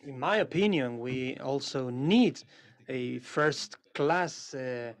my opinion, we also need a first-class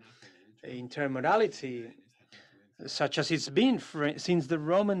intermodality, such as it's been since the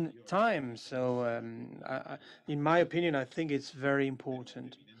Roman times. So in my opinion, I think it's very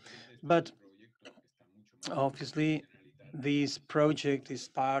important. But obviously, this project is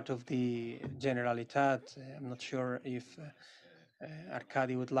part of the Generalitat. I'm not sure if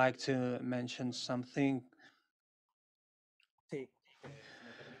Arkady would like to mention something.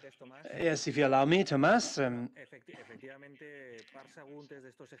 Yes, if you allow me, Tomás.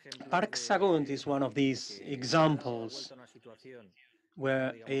 Parc Sagunt is one of these examples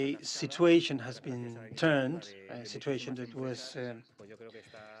where a situation has been turned, a situation that was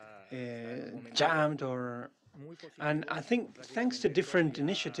jammed and I think thanks to different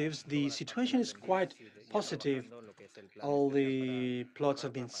initiatives, the situation is quite positive. All the plots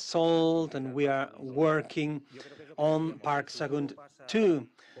have been sold and we are working on Parc Sagunt 2.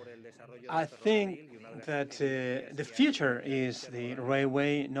 I think that the future is the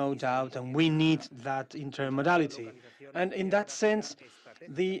railway, no doubt, and we need that intermodality. And in that sense,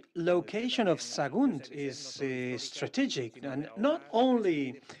 the location of Sagunt is strategic and not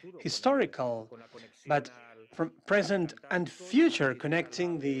only historical, but from present and future,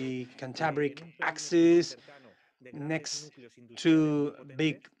 connecting the Cantabric axis next to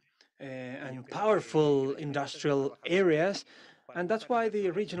big and powerful industrial areas. And that's why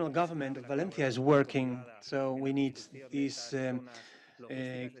the regional government of Valencia is working. So we need this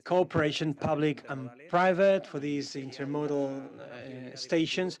cooperation, public and private, for these intermodal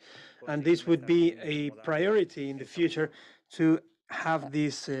stations. And this would be a priority in the future to have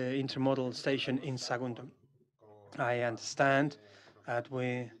this intermodal station in Sagunto. I understand that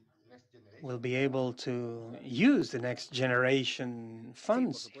we will be able to use the next generation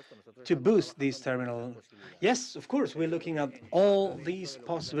funds to boost this terminal. Yes, of course, we're looking at all these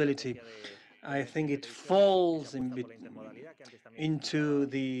possibilities. I think it falls into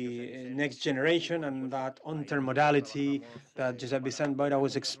the next generation and that intermodality that Giuseppe Sandboida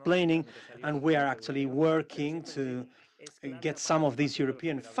was explaining, and we are actually working to get some of these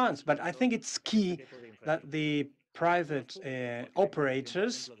European funds. But I think it's key that the private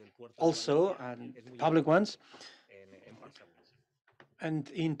operators also, and public ones, and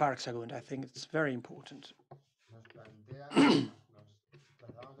in Parc Sagunt, I think it's very important.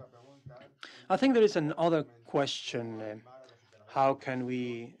 I think there is another question. How can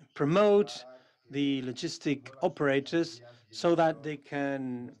we promote the logistic operators so that they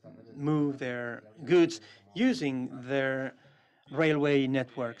can move their goods using their railway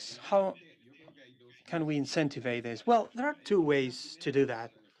networks? How can we incentivize this? Well, there are two ways to do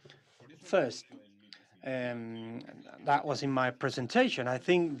that. First, that was in my presentation, I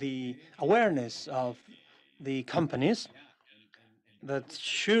think the awareness of the companies that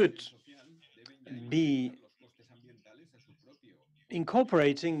should be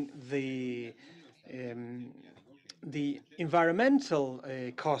incorporating the environmental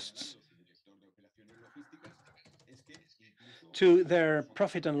costs to their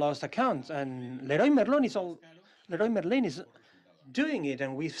profit and loss accounts. And Leroy Merlin is doing it,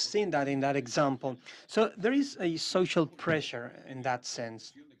 and we've seen that in that example. So there is a social pressure in that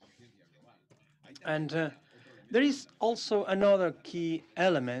sense. And there is also another key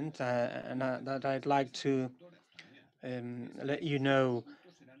element that I'd like to let you know.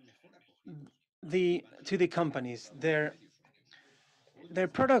 To the companies, their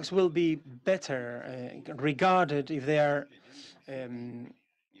products will be better regarded if they are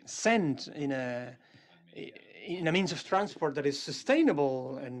sent in a means of transport that is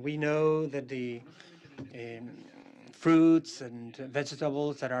sustainable. And we know that the fruits and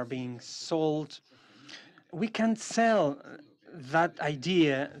vegetables that are being sold, we can sell that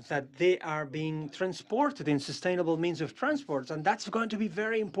idea that they are being transported in sustainable means of transport, and that's going to be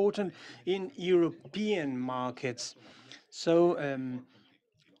very important in European markets. So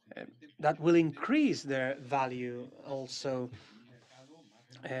that will increase their value also.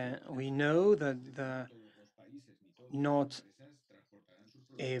 We know that not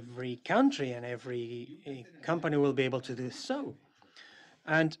every country and every company will be able to do so.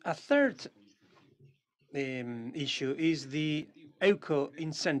 And a third issue is the eco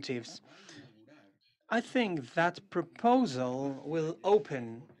incentives. I think that proposal will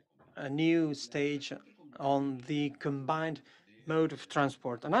open a new stage on the combined mode of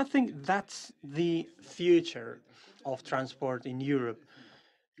transport. And I think that's the future of transport in Europe.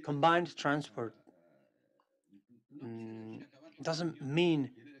 Combined transport doesn't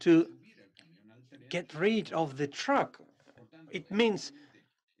mean to get rid of the truck. It means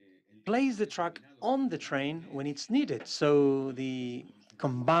place the truck on the train when it's needed. So the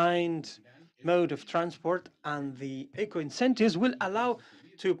combined mode of transport and the eco incentives will allow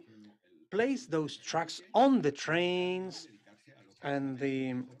to place those trucks on the trains and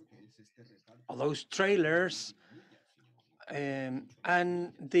those trailers,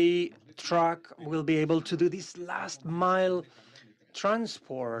 and the truck will be able to do this last mile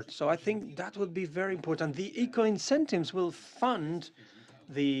transport. So I think that would be very important. The eco incentives will fund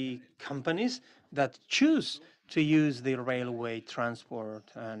the companies that choose to use the railway transport,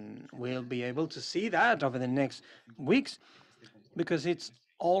 and we'll be able to see that over the next weeks because it's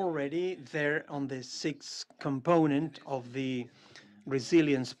already there on the sixth component of the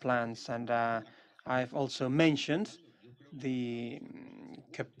resilience plans. And I've also mentioned the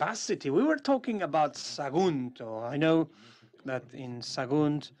capacity. We were talking about Sagunto. I know that in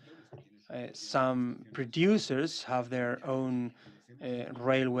Sagunt some producers have their own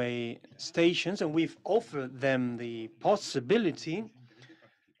railway stations, and we've offered them the possibility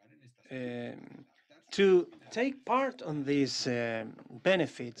to take part on these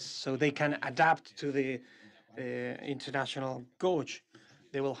benefits so they can adapt to the international gauge.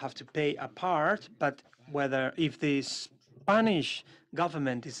 They will have to pay a part, but if the Spanish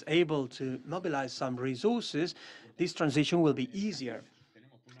government is able to mobilize some resources, this transition will be easier.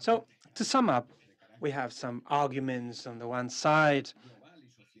 So to sum up, we have some arguments on the one side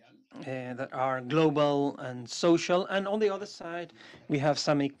that are global and social, and on the other side, we have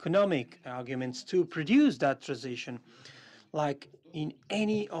some economic arguments to produce that transition. Like in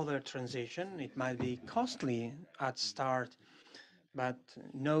any other transition, it might be costly at start, but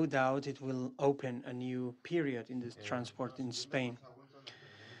no doubt it will open a new period in the transport in Spain.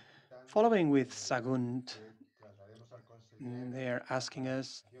 Following with Sagunt, they're asking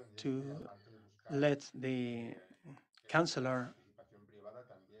us to let the Chancellor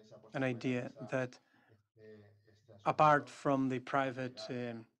an idea that apart from the private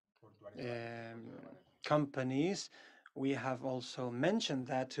companies, we have also mentioned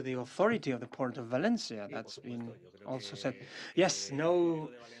that to the authority of the Port of Valencia. That's been also said. Yes, no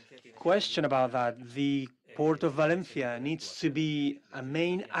question about that. The Port of Valencia needs to be a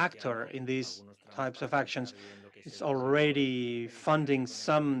main actor in these types of actions. It's already funding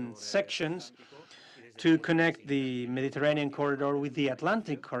some sections to connect the Mediterranean corridor with the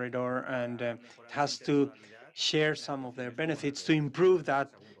Atlantic corridor, and it has to share some of their benefits to improve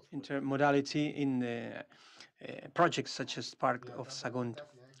that intermodality in the projects such as Park of Sagunt.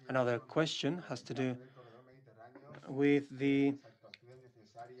 Another question has to do with the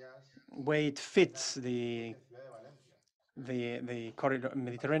way it fits the corridor,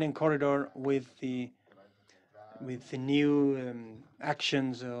 Mediterranean corridor with the new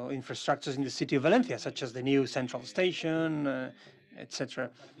actions or infrastructures in the city of Valencia, such as the new central station,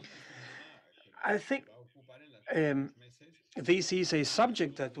 etc. I think this is a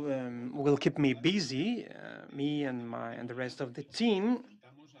subject that will keep me busy, me and the rest of the team,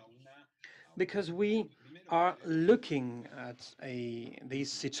 because we are looking at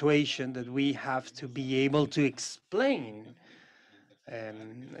this situation that we have to be able to explain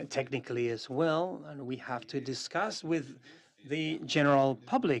technically as well, and we have to discuss with the general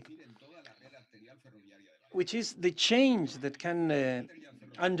public, which is the change that can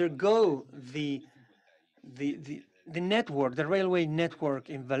undergo the network, the railway network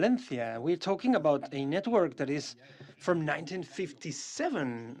in Valencia. We're talking about a network that is from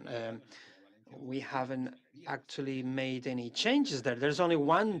 1957. We haven't actually made any changes there. There's only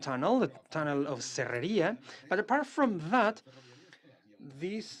one tunnel, the tunnel of Serreria, but apart from that,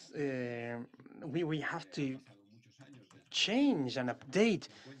 this we have to change and update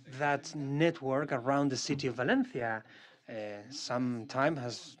that network around the city of Valencia. Some time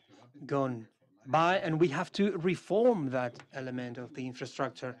has gone by, and we have to reform that element of the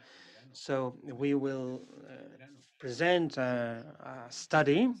infrastructure. So we will present a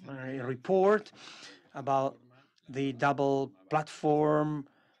study, a report about the double platform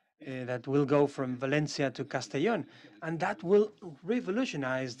that will go from Valencia to Castellón, and that will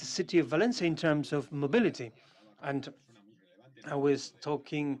revolutionize the city of Valencia in terms of mobility. And I was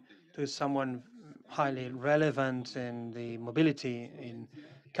talking to someone highly relevant in the mobility in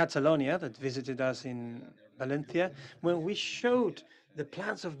Catalonia that visited us in Valencia, when we showed the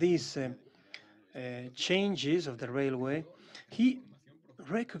plans of these changes of the railway. He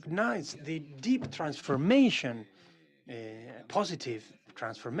recognized the deep transformation, positive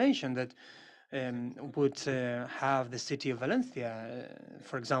transformation that would have the city of Valencia.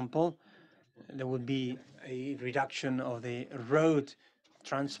 For example, there would be a reduction of the road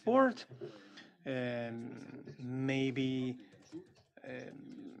transport, maybe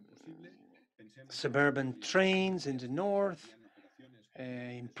suburban trains in the north,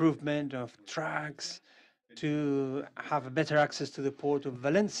 improvement of tracks to have better access to the port of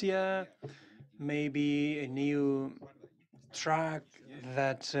Valencia, maybe a new track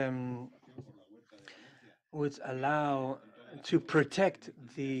that would allow to protect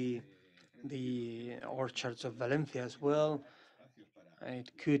the orchards of Valencia as well.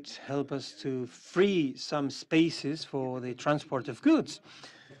 It could help us to free some spaces for the transport of goods,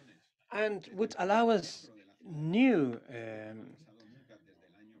 and would allow us new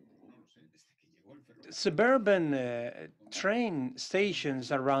suburban train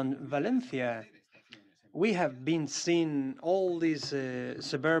stations around Valencia. We have been seeing all these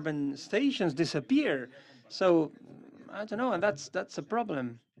suburban stations disappear. So I don't know, and that's a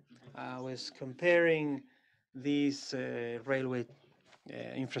problem. I was comparing this railway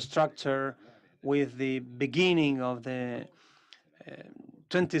infrastructure with the beginning of the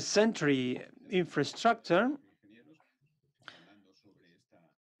 20th century infrastructure.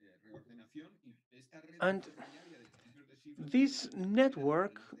 And this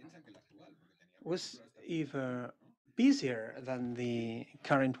network was even busier than the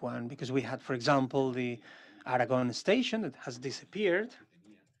current one because we had, for example, the Aragon station that has disappeared.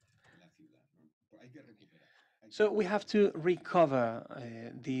 So we have to recover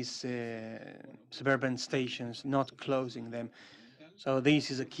these suburban stations, not closing them. So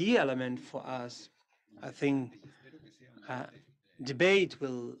this is a key element for us. I think debate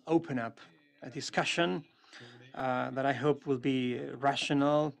will open up a discussion that I hope will be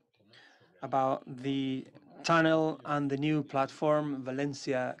rational about the tunnel and the new platform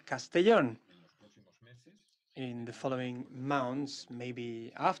Valencia-Castellón in the following months,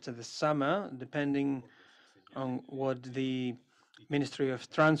 maybe after the summer, depending on what the Ministry of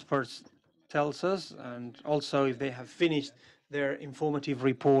Transport tells us, and also if they have finished their informative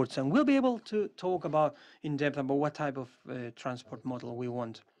reports, and we'll be able to talk about in depth about what type of transport model we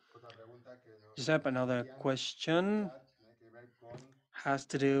want. Giuseppe, another question has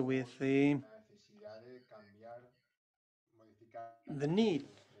to do with the need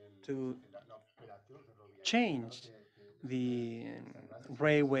to change the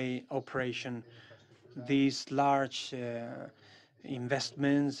railway operation. These large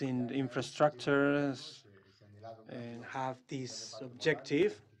investments in infrastructures have this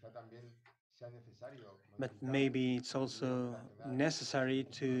objective, but maybe it's also necessary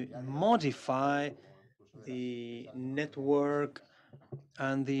to modify the network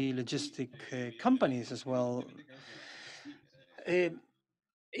and the logistic companies as well.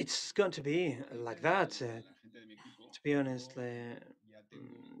 It's going to be like that. To be honest,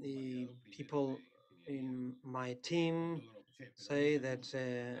 the people in my team say that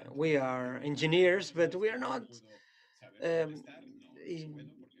we are engineers, but we are not um,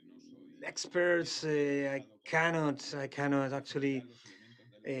 experts. I cannot actually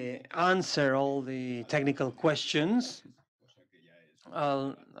answer all the technical questions.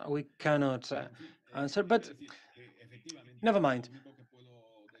 We cannot answer, but never mind.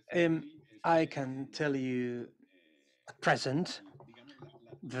 I can tell you at present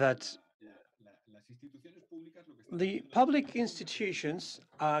that the public institutions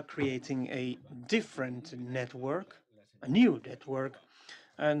are creating a different network, a new network,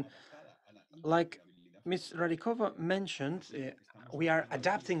 and like Ms. Radikova mentioned, we are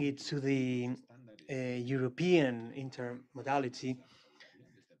adapting it to the European intermodality.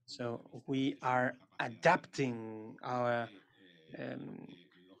 So we are adapting our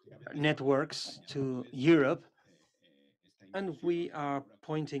networks to Europe, and we are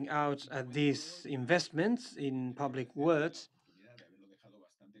pointing out at these investments in public works.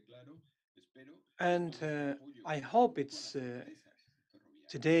 And I hope it's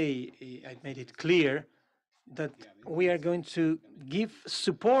today I made it clear that we are going to give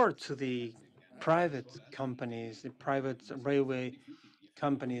support to the private companies, the private railway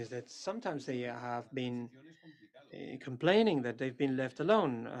companies that sometimes they have been complaining that they've been left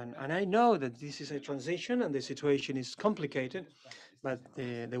alone. And I know that this is a transition and the situation is complicated, but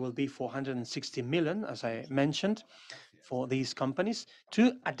there will be 460 million, as I mentioned, for these companies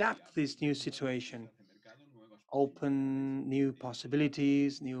to adapt this new situation, open new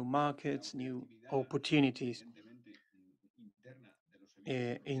possibilities, new markets, new opportunities.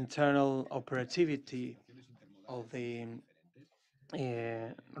 Internal operativity of the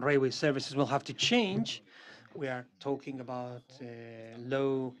railway services will have to change. We are talking about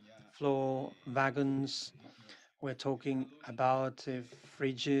low floor wagons. We're talking about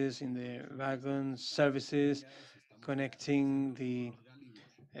fridges in the wagons, services connecting the.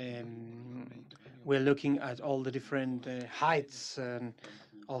 We're looking at all the different heights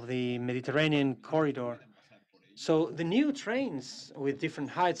of the Mediterranean corridor. So the new trains with different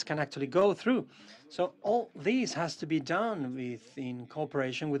heights can actually go through. So all these has to be done in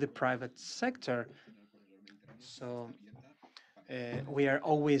cooperation with the private sector. So we are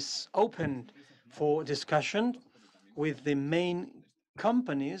always open for discussion with the main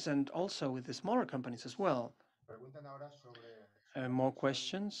companies and also with the smaller companies as well. More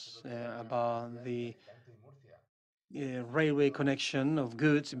questions about the railway connection of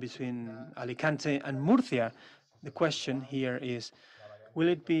goods between Alicante and Murcia. The question here is,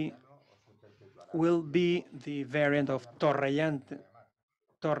 will be the variant of Torrellano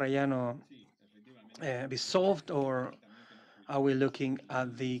be solved, or are we looking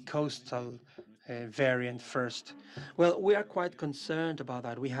at the coastal variant first? Well, we are quite concerned about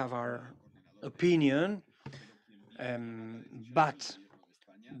that. We have our opinion, but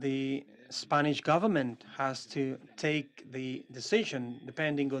the Spanish government has to take the decision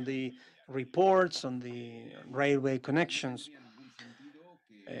depending on the reports on the railway connections.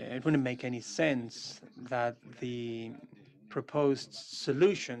 it wouldn't make any sense that the proposed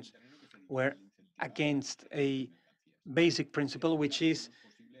solutions were against a basic principle, which is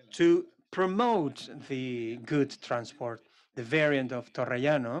to promote the good transport. The variant of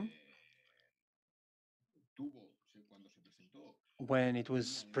Torrellano, when it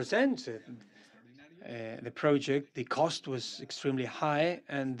was presented, the project, the cost was extremely high,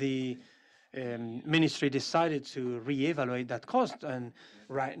 and the ministry decided to reevaluate that cost. And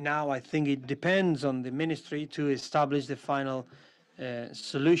right now, I think it depends on the ministry to establish the final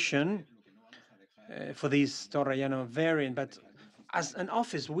solution for this Torrellano variant. But as an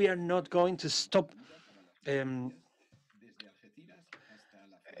office, we are not going to stop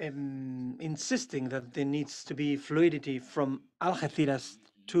insisting that there needs to be fluidity from Algeciras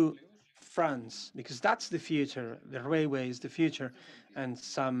to France, because that's the future. The railway is the future. And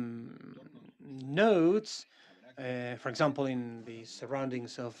some nodes, for example, in the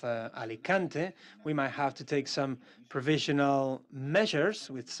surroundings of Alicante, we might have to take some provisional measures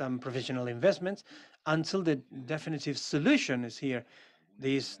with some provisional investments until the definitive solution is here.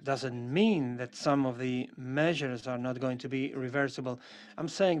 This doesn't mean that some of the measures are not going to be reversible. I'm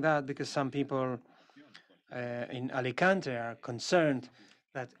saying that because some people in Alicante are concerned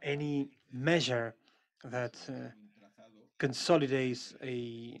that any measure that consolidates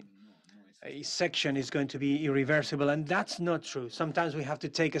a section is going to be irreversible, and that's not true. Sometimes we have to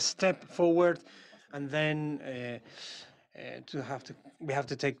take a step forward, and then we have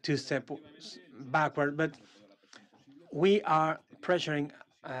to take 2 steps backward. But we are pressuring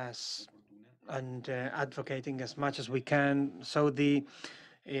us and advocating as much as we can, so the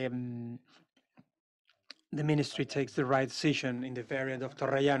ministry takes the right decision in the variant of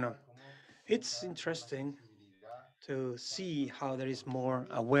Torrellano. It's interesting to see how there is more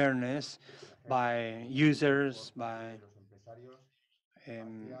awareness by users, by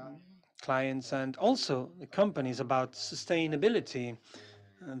clients, and also the companies about sustainability,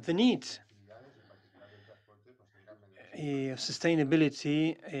 the need of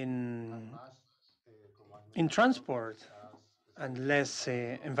sustainability in transport and less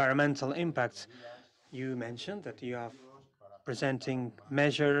environmental impacts. You mentioned that you are presenting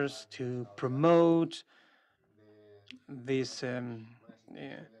measures to promote these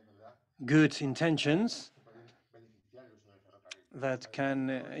good intentions that can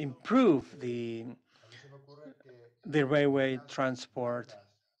improve the railway transport.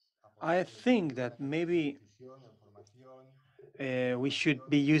 I think that maybe we should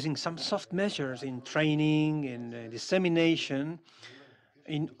be using some soft measures in training, in dissemination,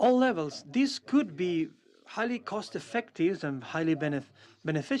 in all levels. This could be highly cost-effective and highly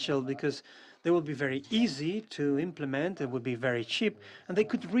beneficial, because they will be very easy to implement, it would be very cheap, and they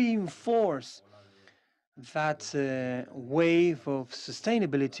could reinforce that wave of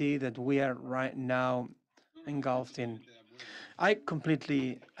sustainability that we are right now engulfed in. I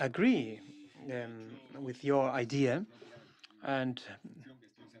completely agree with your idea, and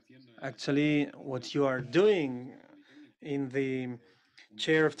actually what you are doing in the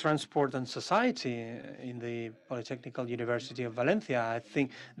Chair of Transport and Society in the Polytechnical University of Valencia, I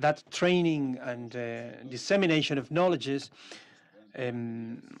think that training and dissemination of knowledges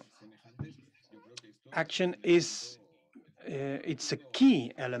action is it's a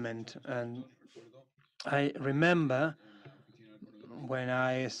key element. And I remember when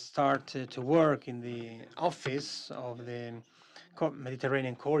I started to work in the office of the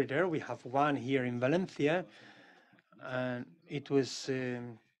Mediterranean Corridor, we have one here in Valencia, and it was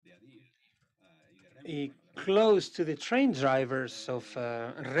close to the train drivers of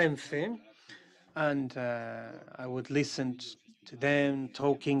Renfe, and I would listen to them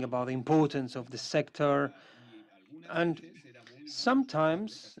talking about the importance of the sector, and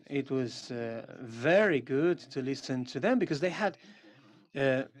sometimes it was very good to listen to them because they had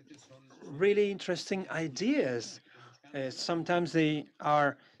really interesting ideas. Sometimes they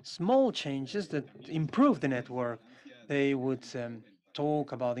are small changes that improve the network. They would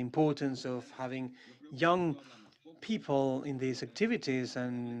talk about the importance of having young people in these activities,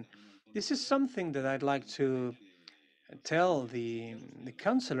 and this is something that I'd like to tell the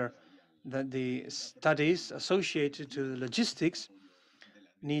councillor, that the studies associated to logistics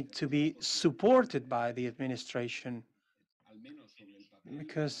need to be supported by the administration,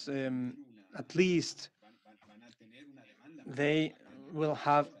 because at least they will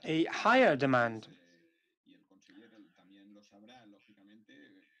have a higher demand.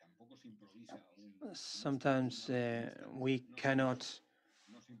 Sometimes we cannot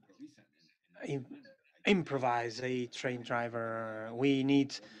improvise a train driver. We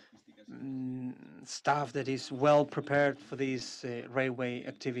need staff that is well prepared for these railway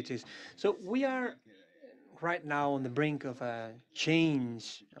activities. So we are right now on the brink of a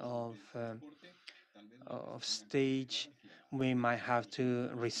change of stage. We might have to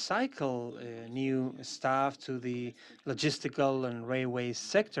recycle new staff to the logistical and railway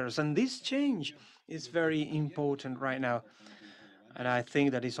sectors. And this change is very important right now. And I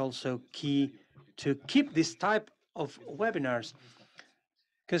think that is also key to keep this type of webinars,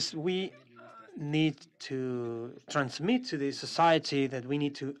 because we need to transmit to the society that we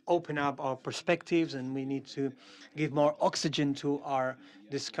need to open up our perspectives and we need to give more oxygen to our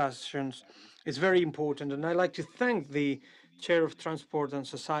discussions. It's very important, and I'd like to thank the Chair of Transport and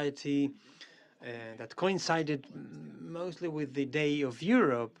Society that coincided mostly with the Day of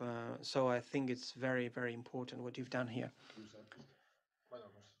Europe. So I think it's very, very important what you've done here.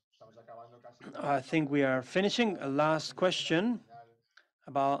 I think we are finishing. A last question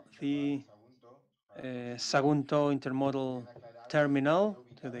about the Sagunto Intermodal Terminal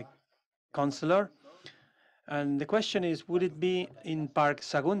to the Councillor. And the question is, would it be in Park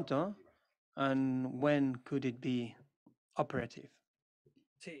Sagunto, and when could it be operative?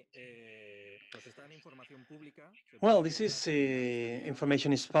 Well, this is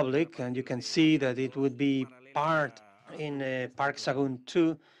information is public, and you can see that it would be part in Park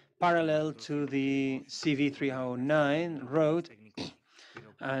Sagunto, parallel to the CV309 road.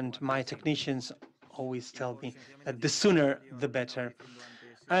 And my technicians always tell me that the sooner the better.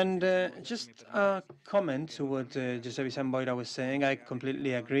 And just a comment to what José Vicente Boira was saying, I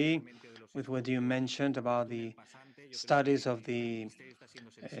completely agree with what you mentioned about the studies of the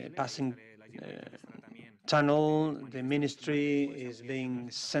passing tunnel. The ministry is being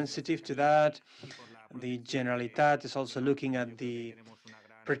sensitive to that. The Generalitat is also looking at the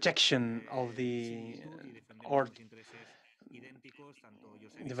protection of the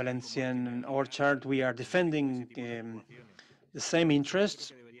Valencian orchard. We are defending the same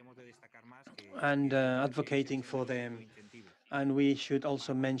interests and advocating for them. And we should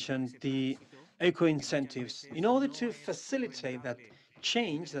also mention the eco-incentives in order to facilitate that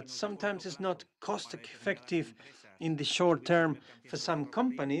change that sometimes is not cost-effective in the short term for some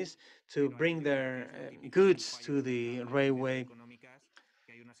companies to bring their goods to the railway.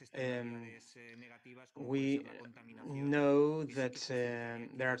 We know that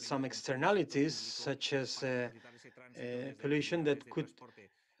there are some externalities, such as pollution, that could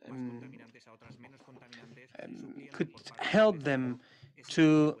help them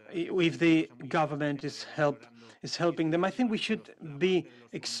to, if the government is helping them. I think we should be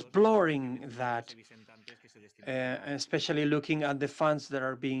exploring that, especially looking at the funds that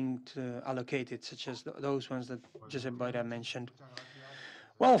are being allocated, such as those ones that Josep Boira mentioned.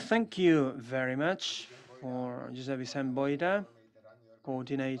 Well, thank you very much for José Vicente Boira,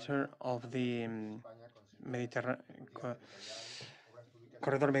 coordinator of the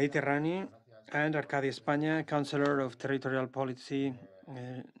Corredor Mediterranean, and Arcadia España, Councillor of Territorial Policy,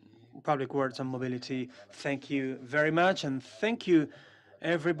 Public Works and Mobility. Thank you very much, and thank you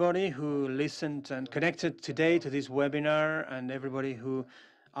everybody who listened and connected today to this webinar, and everybody who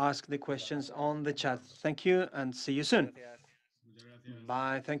asked the questions on the chat. Thank you, and see you soon.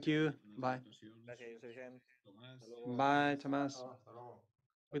 Bye. Thank you. Bye. Bye, Tomás.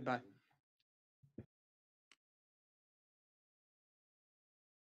 Goodbye.